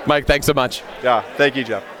 Mike, thanks so much. Yeah, thank you,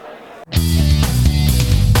 Jeff.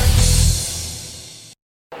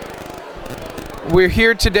 We're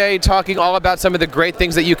here today talking all about some of the great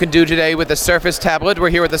things that you can do today with the Surface tablet. We're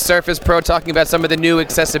here with the Surface Pro talking about some of the new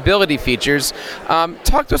accessibility features.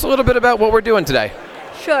 Talk to us a little bit about what we're doing today.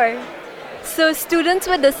 Sure. So students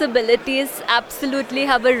with disabilities absolutely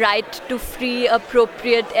have a right to free,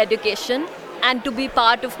 appropriate education and to be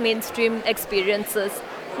part of mainstream experiences.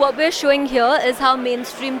 What we're showing here is how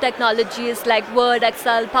mainstream technologies like Word,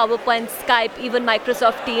 Excel, PowerPoint, Skype, even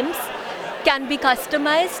Microsoft Teams can be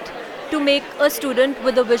customized to make a student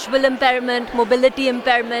with a visual impairment, mobility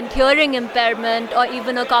impairment, hearing impairment, or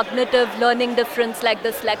even a cognitive learning difference like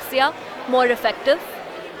dyslexia more effective.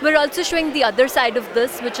 We're also showing the other side of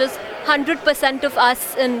this, which is 100% of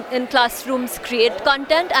us in classrooms create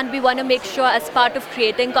content, and we want to make sure as part of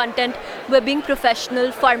creating content, we're being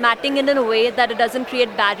professional, formatting it in a way that it doesn't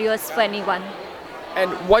create barriers for anyone.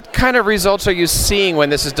 And what kind of results are you seeing when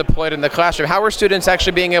this is deployed in the classroom? How are students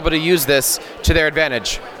actually being able to use this to their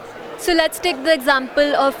advantage? So let's take the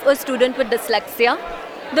example of a student with dyslexia.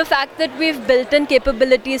 The fact that we've built in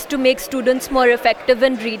capabilities to make students more effective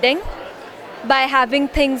in reading by having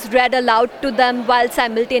things read aloud to them while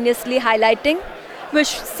simultaneously highlighting. We're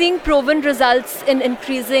seeing proven results in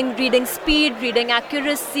increasing reading speed, reading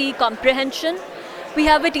accuracy, comprehension. We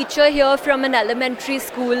have a teacher here from an elementary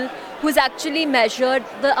school who's actually measured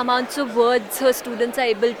the amounts of words her students are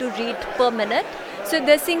able to read per minute. So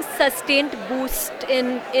they're seeing sustained boost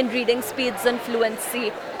in reading speeds and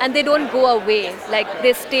fluency, and they don't go away, like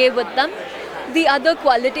they stay with them. The other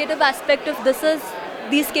qualitative aspect of this is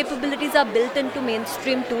these capabilities are built into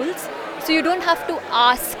mainstream tools, so you don't have to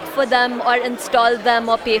ask for them or install them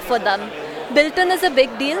or pay for them. Built-in is a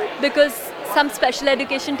big deal because some special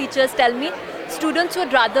education teachers tell me students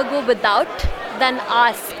would rather go without than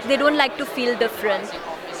ask. They don't like to feel different.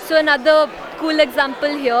 So another cool example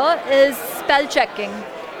here is spell checking.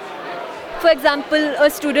 For example, a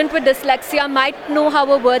student with dyslexia might know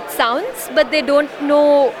how a word sounds, but they don't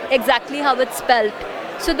know exactly how it's spelled.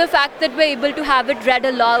 So the fact that we're able to have it read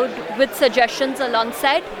aloud with suggestions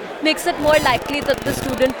alongside makes it more likely that the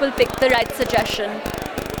student will pick the right suggestion.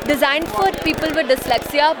 Designed for people with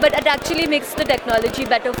dyslexia, but it actually makes the technology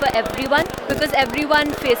better for everyone because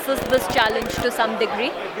everyone faces this challenge to some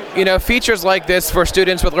degree. You know, features like this for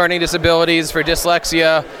students with learning disabilities, for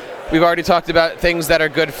dyslexia, we've already talked about things that are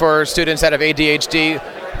good for students that have ADHD.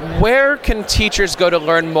 Where can teachers go to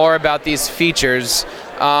learn more about these features,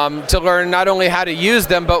 to learn not only how to use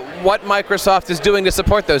them, but what Microsoft is doing to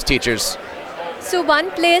support those teachers? So one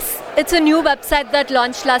place, it's a new website that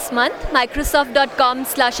launched last month,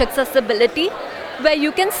 microsoft.com/accessibility, where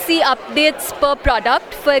you can see updates per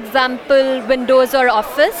product, for example, Windows or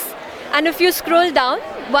Office. And if you scroll down,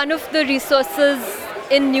 one of the resources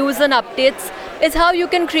in news and updates is how you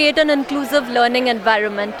can create an inclusive learning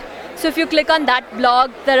environment. So if you click on that blog,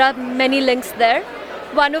 there are many links there.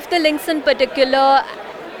 One of the links in particular,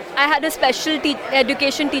 I had a special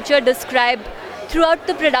education teacher describe throughout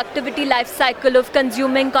the productivity life cycle of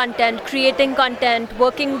consuming content, creating content,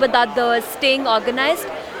 working with others, staying organized,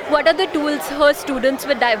 what are the tools her students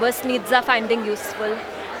with diverse needs are finding useful.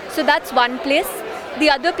 So that's one place. The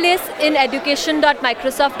other place in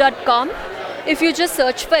education.microsoft.com, if you just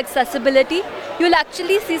search for accessibility, you'll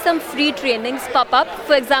actually see some free trainings pop up,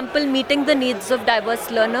 for example, meeting the needs of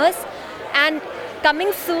diverse learners. And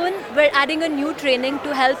coming soon, we're adding a new training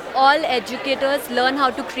to help all educators learn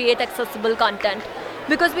how to create accessible content.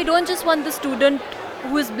 Because we don't just want the student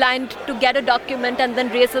who's blind to get a document and then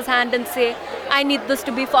raise his hand and say, I need this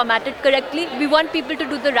to be formatted correctly. We want people to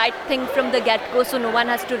do the right thing from the get-go so no one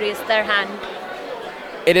has to raise their hand.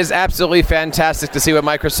 It is absolutely fantastic to see what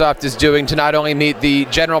Microsoft is doing to not only meet the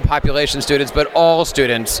general population students, but all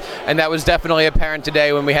students. And that was definitely apparent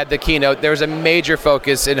today when we had the keynote. There was a major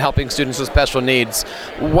focus in helping students with special needs.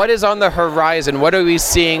 What is on the horizon? What are we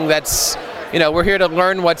seeing that's, we're here to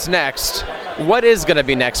learn what's next. What is going to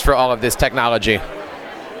be next for all of this technology?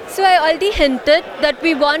 So I already hinted that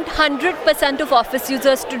we want 100% of Office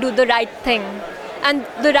users to do the right thing. And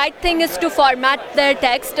the right thing is to format their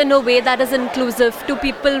text in a way that is inclusive to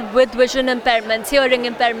people with vision impairments, hearing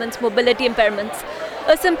impairments, mobility impairments.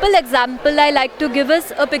 A simple example I like to give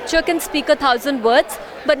is a picture can speak 1,000 words,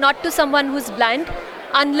 but not to someone who's blind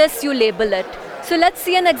unless you label it. So let's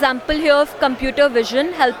see an example here of computer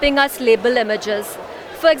vision helping us label images.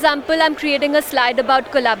 For example, I'm creating a slide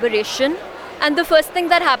about collaboration. And the first thing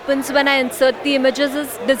that happens when I insert the images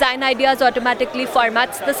is Design Ideas automatically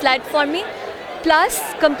formats the slide for me. Plus,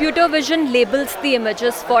 computer vision labels the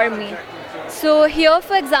images for me. So here,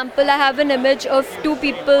 for example, I have an image of two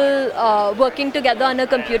people working together on a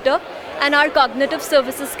computer, and our cognitive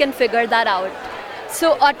services can figure that out.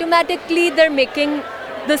 So automatically, they're making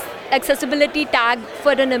this accessibility tag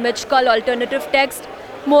for an image called alternative text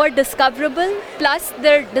more discoverable, plus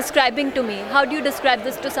they're describing to me, how do you describe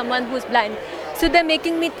this to someone who's blind? So they're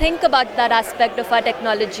making me think about that aspect of our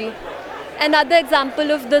technology. Another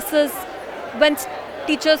example of this is when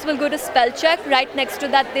teachers will go to spell check, right next to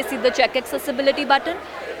that they see the check accessibility button.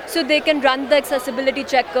 So they can run the accessibility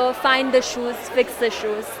checker, find issues, fix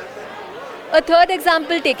issues. A third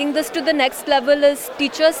example, taking this to the next level, is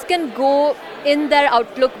teachers can go in their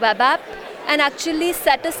Outlook web app and actually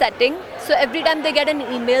set a setting. So every time they get an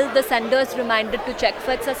email, the sender is reminded to check for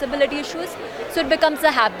accessibility issues. So it becomes a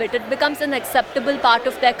habit. It becomes an acceptable part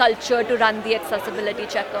of their culture to run the accessibility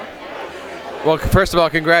checker. Well, first of all,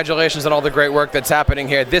 congratulations on all the great work that's happening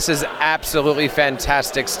here. This is absolutely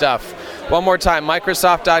fantastic stuff. One more time,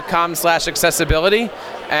 Microsoft.com/accessibility,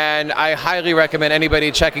 and I highly recommend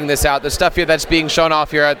anybody checking this out. The stuff here that's being shown off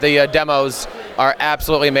here at the demos are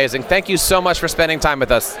absolutely amazing. Thank you so much for spending time with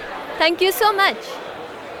us. Thank you so much.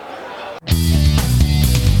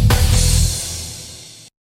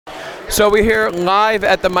 So we're here live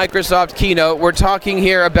at the Microsoft keynote. We're talking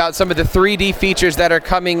here about some of the 3D features that are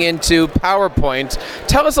coming into PowerPoint.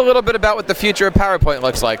 Tell us a little bit about what the future of PowerPoint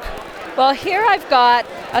looks like. Well, here I've got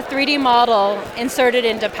a 3D model inserted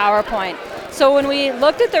into PowerPoint. So when we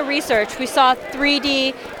looked at the research, we saw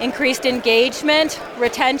 3D increased engagement,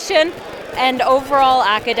 retention, and overall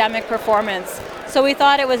academic performance. So we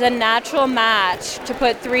thought it was a natural match to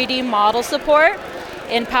put 3D model support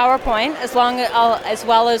in PowerPoint, as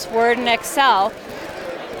well as Word and Excel,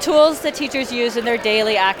 tools that teachers use in their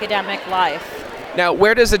daily academic life. Now,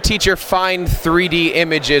 where does a teacher find 3D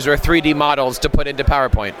images or 3D models to put into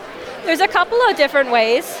PowerPoint? There's a couple of different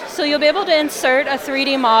ways. So you'll be able to insert a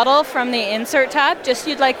 3D model from the Insert tab, just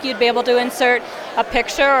you'd be able to insert a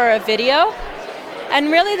picture or a video.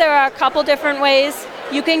 And really there are a couple different ways.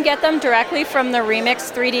 You can get them directly from the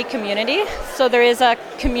Remix 3D community. So there is a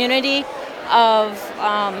community of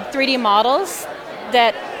 3D models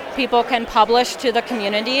that people can publish to the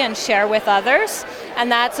community and share with others,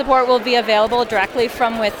 and that support will be available directly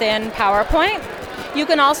from within PowerPoint. You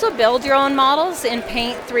can also build your own models in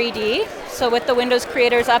Paint 3D. So with the Windows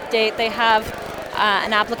Creators Update, they have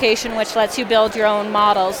an application which lets you build your own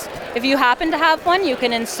models. If you happen to have one, you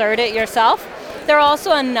can insert it yourself. There are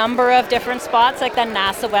also a number of different spots, like the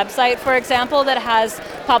NASA website, for example, that has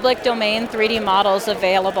public domain 3D models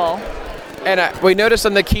available. And we noticed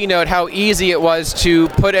on the keynote how easy it was to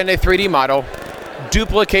put in a 3D model,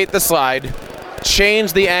 duplicate the slide,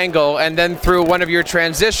 change the angle, and then through one of your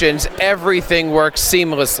transitions, everything works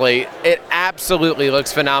seamlessly. It absolutely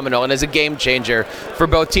looks phenomenal and is a game changer for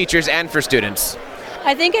both teachers and for students.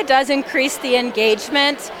 I think it does increase the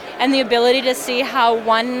engagement and the ability to see how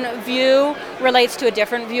one view relates to a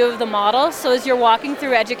different view of the model. So as you're walking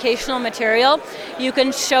through educational material, you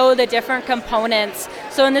can show the different components.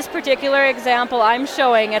 So in this particular example I'm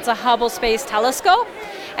showing, it's a Hubble Space Telescope,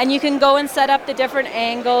 and you can go and set up the different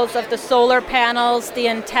angles of the solar panels, the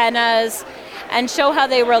antennas, and show how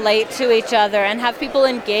they relate to each other and have people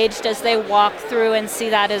engaged as they walk through and see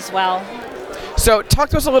that as well. So talk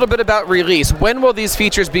to us a little bit about release. When will these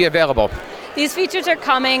features be available? These features are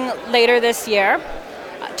coming later this year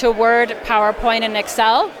to Word, PowerPoint, and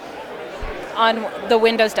Excel on the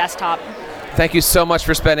Windows desktop. Thank you so much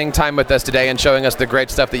for spending time with us today and showing us the great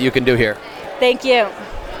stuff that you can do here. Thank you.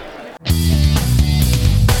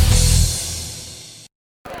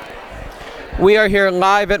 We are here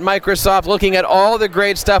live at Microsoft looking at all the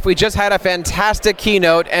great stuff. We just had a fantastic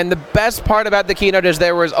keynote, and the best part about the keynote is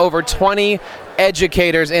there was over 20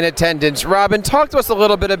 educators in attendance. Robin, talk to us a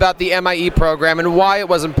little bit about the MIE program and why it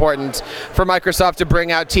was important for Microsoft to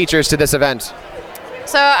bring out teachers to this event.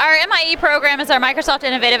 So our MIE program is our Microsoft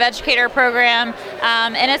Innovative Educator program,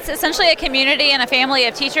 and it's essentially a community and a family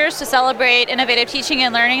of teachers to celebrate innovative teaching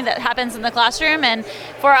and learning that happens in the classroom. And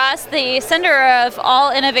for us, the center of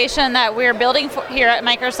all innovation that we're building here at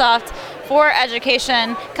Microsoft for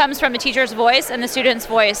education comes from the teacher's voice and the student's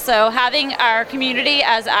voice. So having our community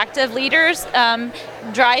as active leaders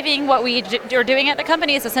driving what we are doing at the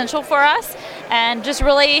company is essential for us, and just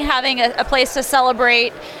really having a place to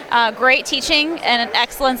celebrate great teaching and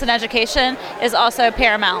excellence in education is also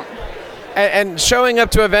paramount. And showing up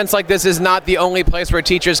to events like this is not the only place where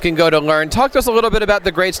teachers can go to learn. Talk to us a little bit about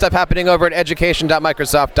the great stuff happening over at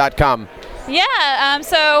education.microsoft.com. Yeah,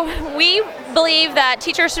 so we believe that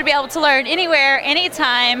teachers should be able to learn anywhere,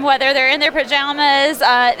 anytime, whether they're in their pajamas,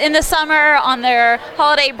 in the summer, on their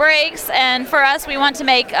holiday breaks. And for us, we want to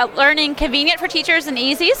make learning convenient for teachers and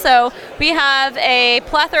easy. So we have a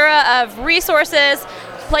plethora of resources,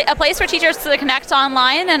 a place for teachers to connect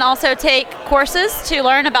online and also take courses to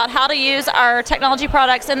learn about how to use our technology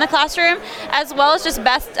products in the classroom, as well as just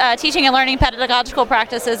best teaching and learning pedagogical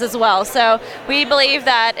practices as well. So we believe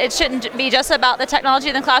that it shouldn't be just about the technology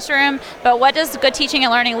in the classroom, but what does good teaching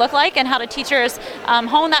and learning look like, and how do teachers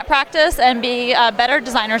hone that practice and be better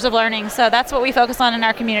designers of learning. So that's what we focus on in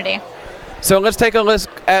our community. So let's take a look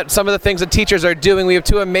at some of the things that teachers are doing. We have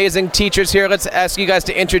two amazing teachers here. Let's ask you guys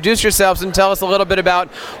to introduce yourselves and tell us a little bit about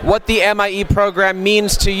what the MIE program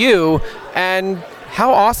means to you, and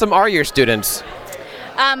how awesome are your students?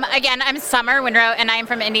 Again, I'm Summer Winrow, and I'm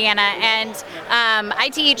from Indiana, and I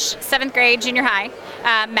teach 7th grade junior high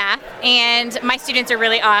math, and my students are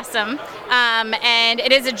really awesome. And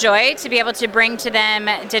it is a joy to be able to bring to them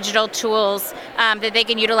digital tools that they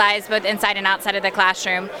can utilize both inside and outside of the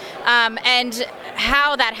classroom. And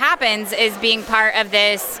how that happens is being part of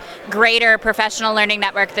this greater professional learning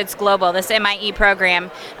network that's global, this MIE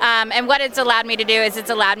program. And what it's allowed me to do is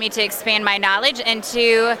it's allowed me to expand my knowledge and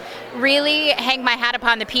to really hang my hat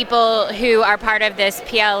upon the people who are part of this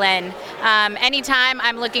PLN. Anytime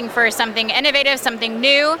I'm looking for something innovative, something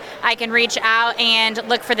new, I can reach out and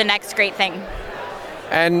look for the next great thing.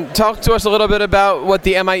 And talk to us a little bit about what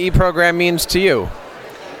the MIE program means to you.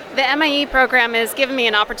 The MIE program has given me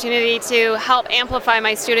an opportunity to help amplify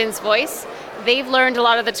my students' voice. They've learned a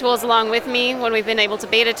lot of the tools along with me when we've been able to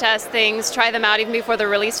beta test things, try them out even before they're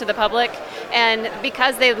released to the public. And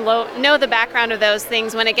because they know the background of those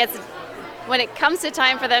things, when it comes to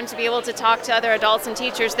time for them to be able to talk to other adults and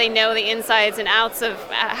teachers, they know the insides and outs of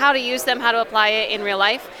how to use them, how to apply it in real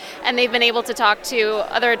life. And they've been able to talk to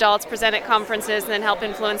other adults, present at conferences, and then help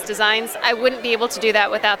influence designs. I wouldn't be able to do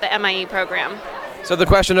that without the MIE program. So the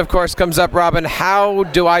question, of course, comes up, Robin, how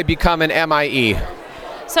do I become an MIE?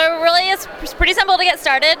 So really it's pretty simple to get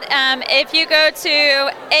started. If you go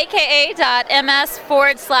to aka.ms/MIE,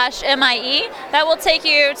 that will take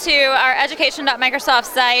you to our education.microsoft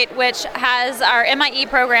site, which has our MIE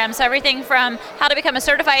program. So everything from how to become a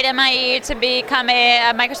certified MIE to become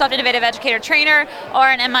a Microsoft Innovative Educator trainer or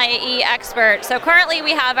an MIE expert. So currently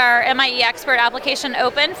we have our MIE expert application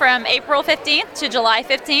open from April 15th to July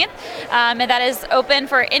 15th. And that is open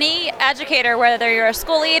for any educator, whether you're a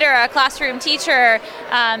school leader, a classroom teacher,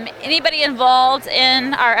 anybody involved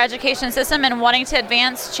in our education system and wanting to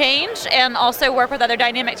advance change and also work with other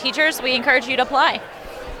dynamic teachers, we encourage you to apply.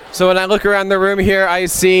 So when I look around the room here, I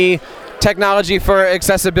see technology for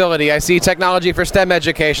accessibility, I see technology for STEM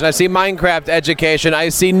education, I see Minecraft education, I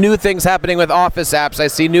see new things happening with Office apps, I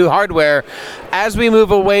see new hardware. As we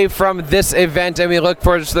move away from this event and we look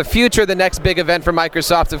for the future, the next big event for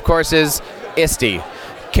Microsoft, of course, is ISTE.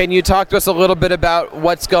 Can you talk to us a little bit about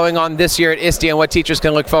what's going on this year at ISTE and what teachers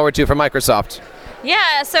can look forward to from Microsoft?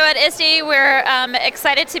 Yeah, so at ISTE, we're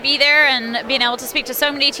excited to be there and being able to speak to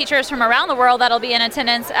so many teachers from around the world that'll be in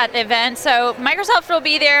attendance at the event. So Microsoft will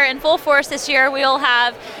be there in full force this year. We'll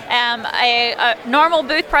have a normal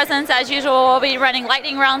booth presence as usual. We'll be running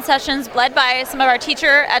lightning round sessions led by some of our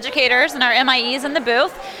teacher educators and our MIEs in the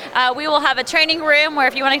booth. We will have a training room where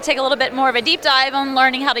if you want to take a little bit more of a deep dive on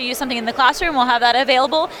learning how to use something in the classroom, we'll have that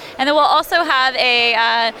available. And then we'll also have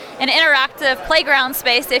an interactive playground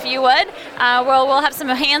space, if you would, where we'll have some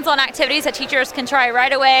hands-on activities that teachers can try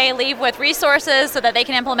right away, leave with resources so that they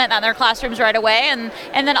can implement that in their classrooms right away, and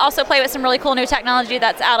then also play with some really cool new technology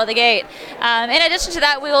that's out of the gate. In addition to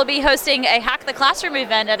that, we will be hosting a Hack the Classroom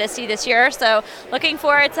event at ISTE this year, so looking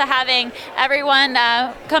forward to having everyone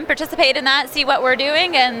come participate in that, see what we're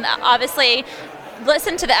doing, and obviously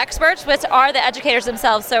listen to the experts, which are the educators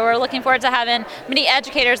themselves. So we're looking forward to having many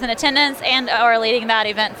educators in attendance and or leading that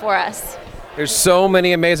event for us. There's so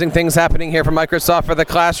many amazing things happening here from Microsoft for the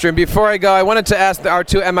classroom. Before I go, I wanted to ask our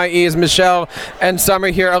two MIEs, Michelle and Summer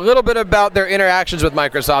here, a little bit about their interactions with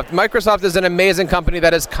Microsoft. Microsoft is an amazing company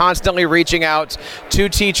that is constantly reaching out to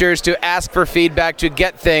teachers to ask for feedback, to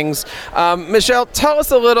get things. Michelle, tell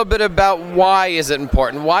us a little bit about why is it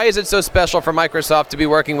important? Why is it so special for Microsoft to be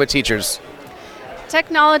working with teachers?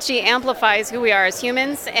 Technology amplifies who we are as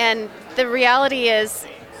humans, and the reality is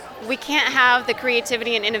we can't have the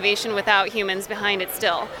creativity and innovation without humans behind it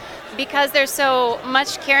still. Because there's so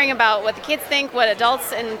much caring about what the kids think, what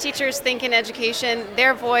adults and teachers think in education,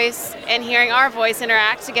 their voice and hearing our voice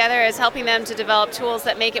interact together is helping them to develop tools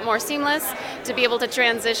that make it more seamless, to be able to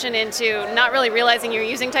transition into not really realizing you're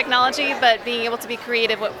using technology, but being able to be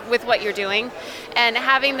creative with what you're doing. And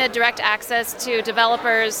having the direct access to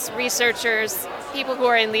developers, researchers, people who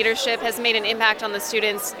are in leadership has made an impact on the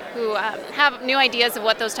students who have new ideas of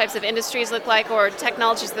what those types of industries look like or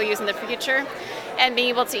technologies they'll use in the future. And being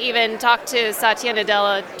able to even talk to Satya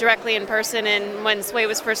Nadella directly in person, and when Sway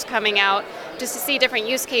was first coming out, just to see different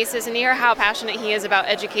use cases and hear how passionate he is about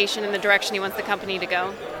education and the direction he wants the company to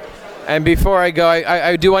go. And before I go,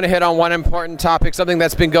 I do want to hit on one important topic, something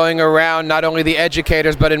that's been going around not only the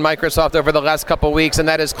educators but in Microsoft over the last couple of weeks, and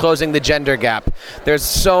that is closing the gender gap. There's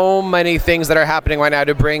so many things that are happening right now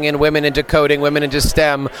to bring in women into coding, women into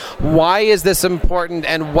STEM. Why is this important,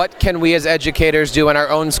 and what can we as educators do in our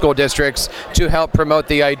own school districts to help promote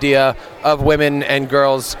the idea of women and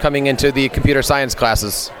girls coming into the computer science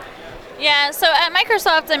classes? Yeah, so at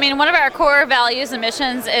Microsoft, I mean, one of our core values and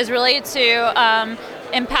missions is really to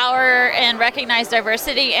empower and recognize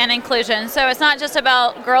diversity and inclusion. So it's not just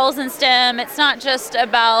about girls in STEM, it's not just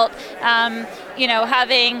about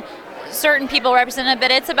having certain people represented,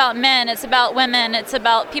 but it's about men, it's about women, it's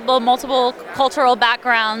about people of multiple cultural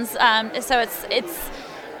backgrounds. So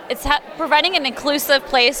it's providing an inclusive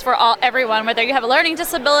place for everyone, whether you have a learning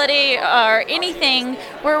disability or anything.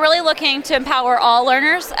 We're really looking to empower all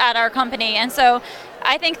learners at our company. And so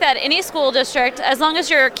I think that any school district, as long as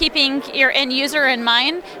you're keeping your end user in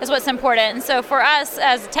mind, is what's important. And so for us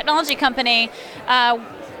as a technology company,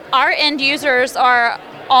 our end users are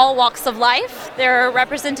all walks of life. They're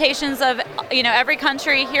representations of every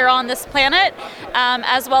country here on this planet,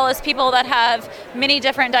 as well as people that have many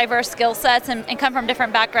different diverse skill sets and come from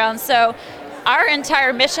different backgrounds. So our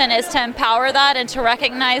entire mission is to empower that and to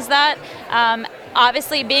recognize that.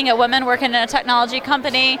 Obviously, being a woman working in a technology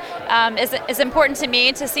company is important to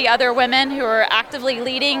me, to see other women who are actively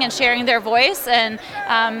leading and sharing their voice and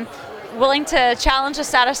willing to challenge the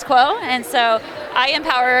status quo. And so I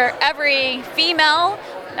empower every female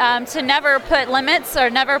to never put limits or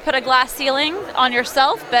never put a glass ceiling on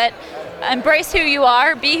yourself, but embrace who you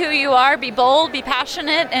are, be bold, be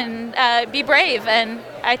passionate, and be brave. And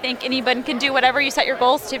I think anyone can do whatever you set your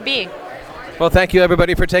goals to be. Well, thank you,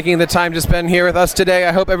 everybody, for taking the time to spend here with us today.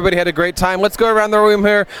 I hope everybody had a great time. Let's go around the room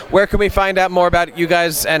here. Where can we find out more about you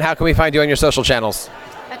guys, and how can we find you on your social channels?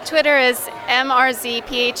 Twitter is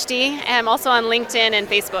MRZPhD, and I'm also on LinkedIn and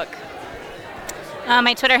Facebook.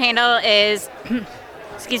 My Twitter handle is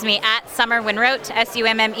at Summer Winrote,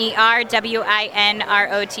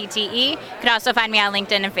 SUMMERWINROTTE. You can also find me on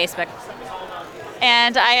LinkedIn and Facebook.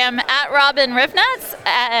 And I am at Robin Rivnatz.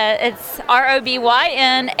 It's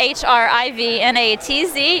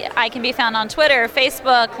ROBYNHRIVNATZ. I can be found on Twitter,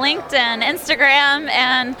 Facebook, LinkedIn, Instagram,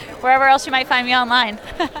 and wherever else you might find me online.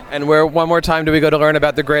 And where, one more time, do we go to learn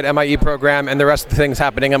about the great MIE program and the rest of the things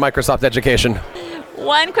happening at Microsoft Education?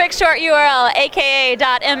 One quick short URL,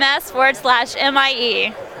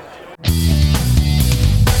 aka.ms/MIE.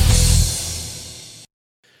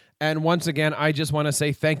 And once again, I just want to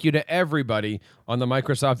say thank you to everybody on the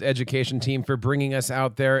Microsoft Education team for bringing us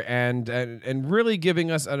out there and really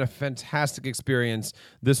giving us a fantastic experience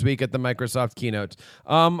this week at the Microsoft keynote.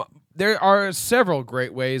 There are several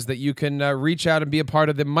great ways that you can reach out and be a part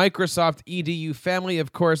of the Microsoft EDU family.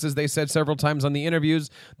 Of course, as they said several times on the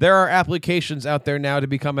interviews, there are applications out there now to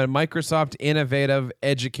become a Microsoft Innovative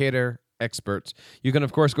Educator Expert. You can,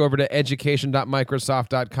 of course, go over to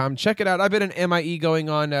education.microsoft.com. Check it out. I've been an MIE going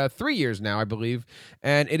on 3 years now, I believe,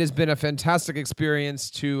 and it has been a fantastic experience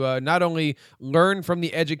to not only learn from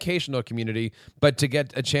the educational community, but to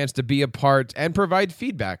get a chance to be a part and provide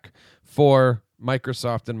feedback for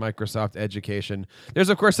Microsoft and Microsoft Education. There's,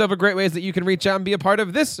 of course, several great ways that you can reach out and be a part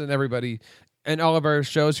of this and everybody and all of our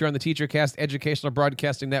shows here on the TeacherCast Educational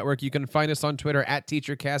Broadcasting Network. You can find us on Twitter at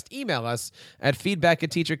TeacherCast. Email us at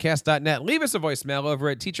feedback@teachercast.net. Leave us a voicemail over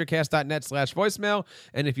at teachercast.net/voicemail.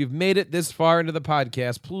 And if you've made it this far into the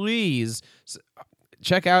podcast, please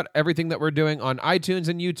check out everything that we're doing on iTunes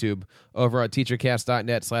and YouTube over at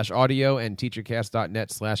teachercast.net/audio and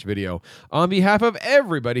teachercast.net/video. On behalf of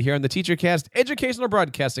everybody here on the TeacherCast Educational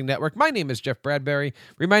Broadcasting Network, my name is Jeff Bradbury,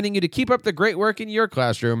 reminding you to keep up the great work in your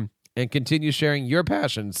classroom and continue sharing your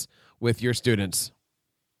passions with your students.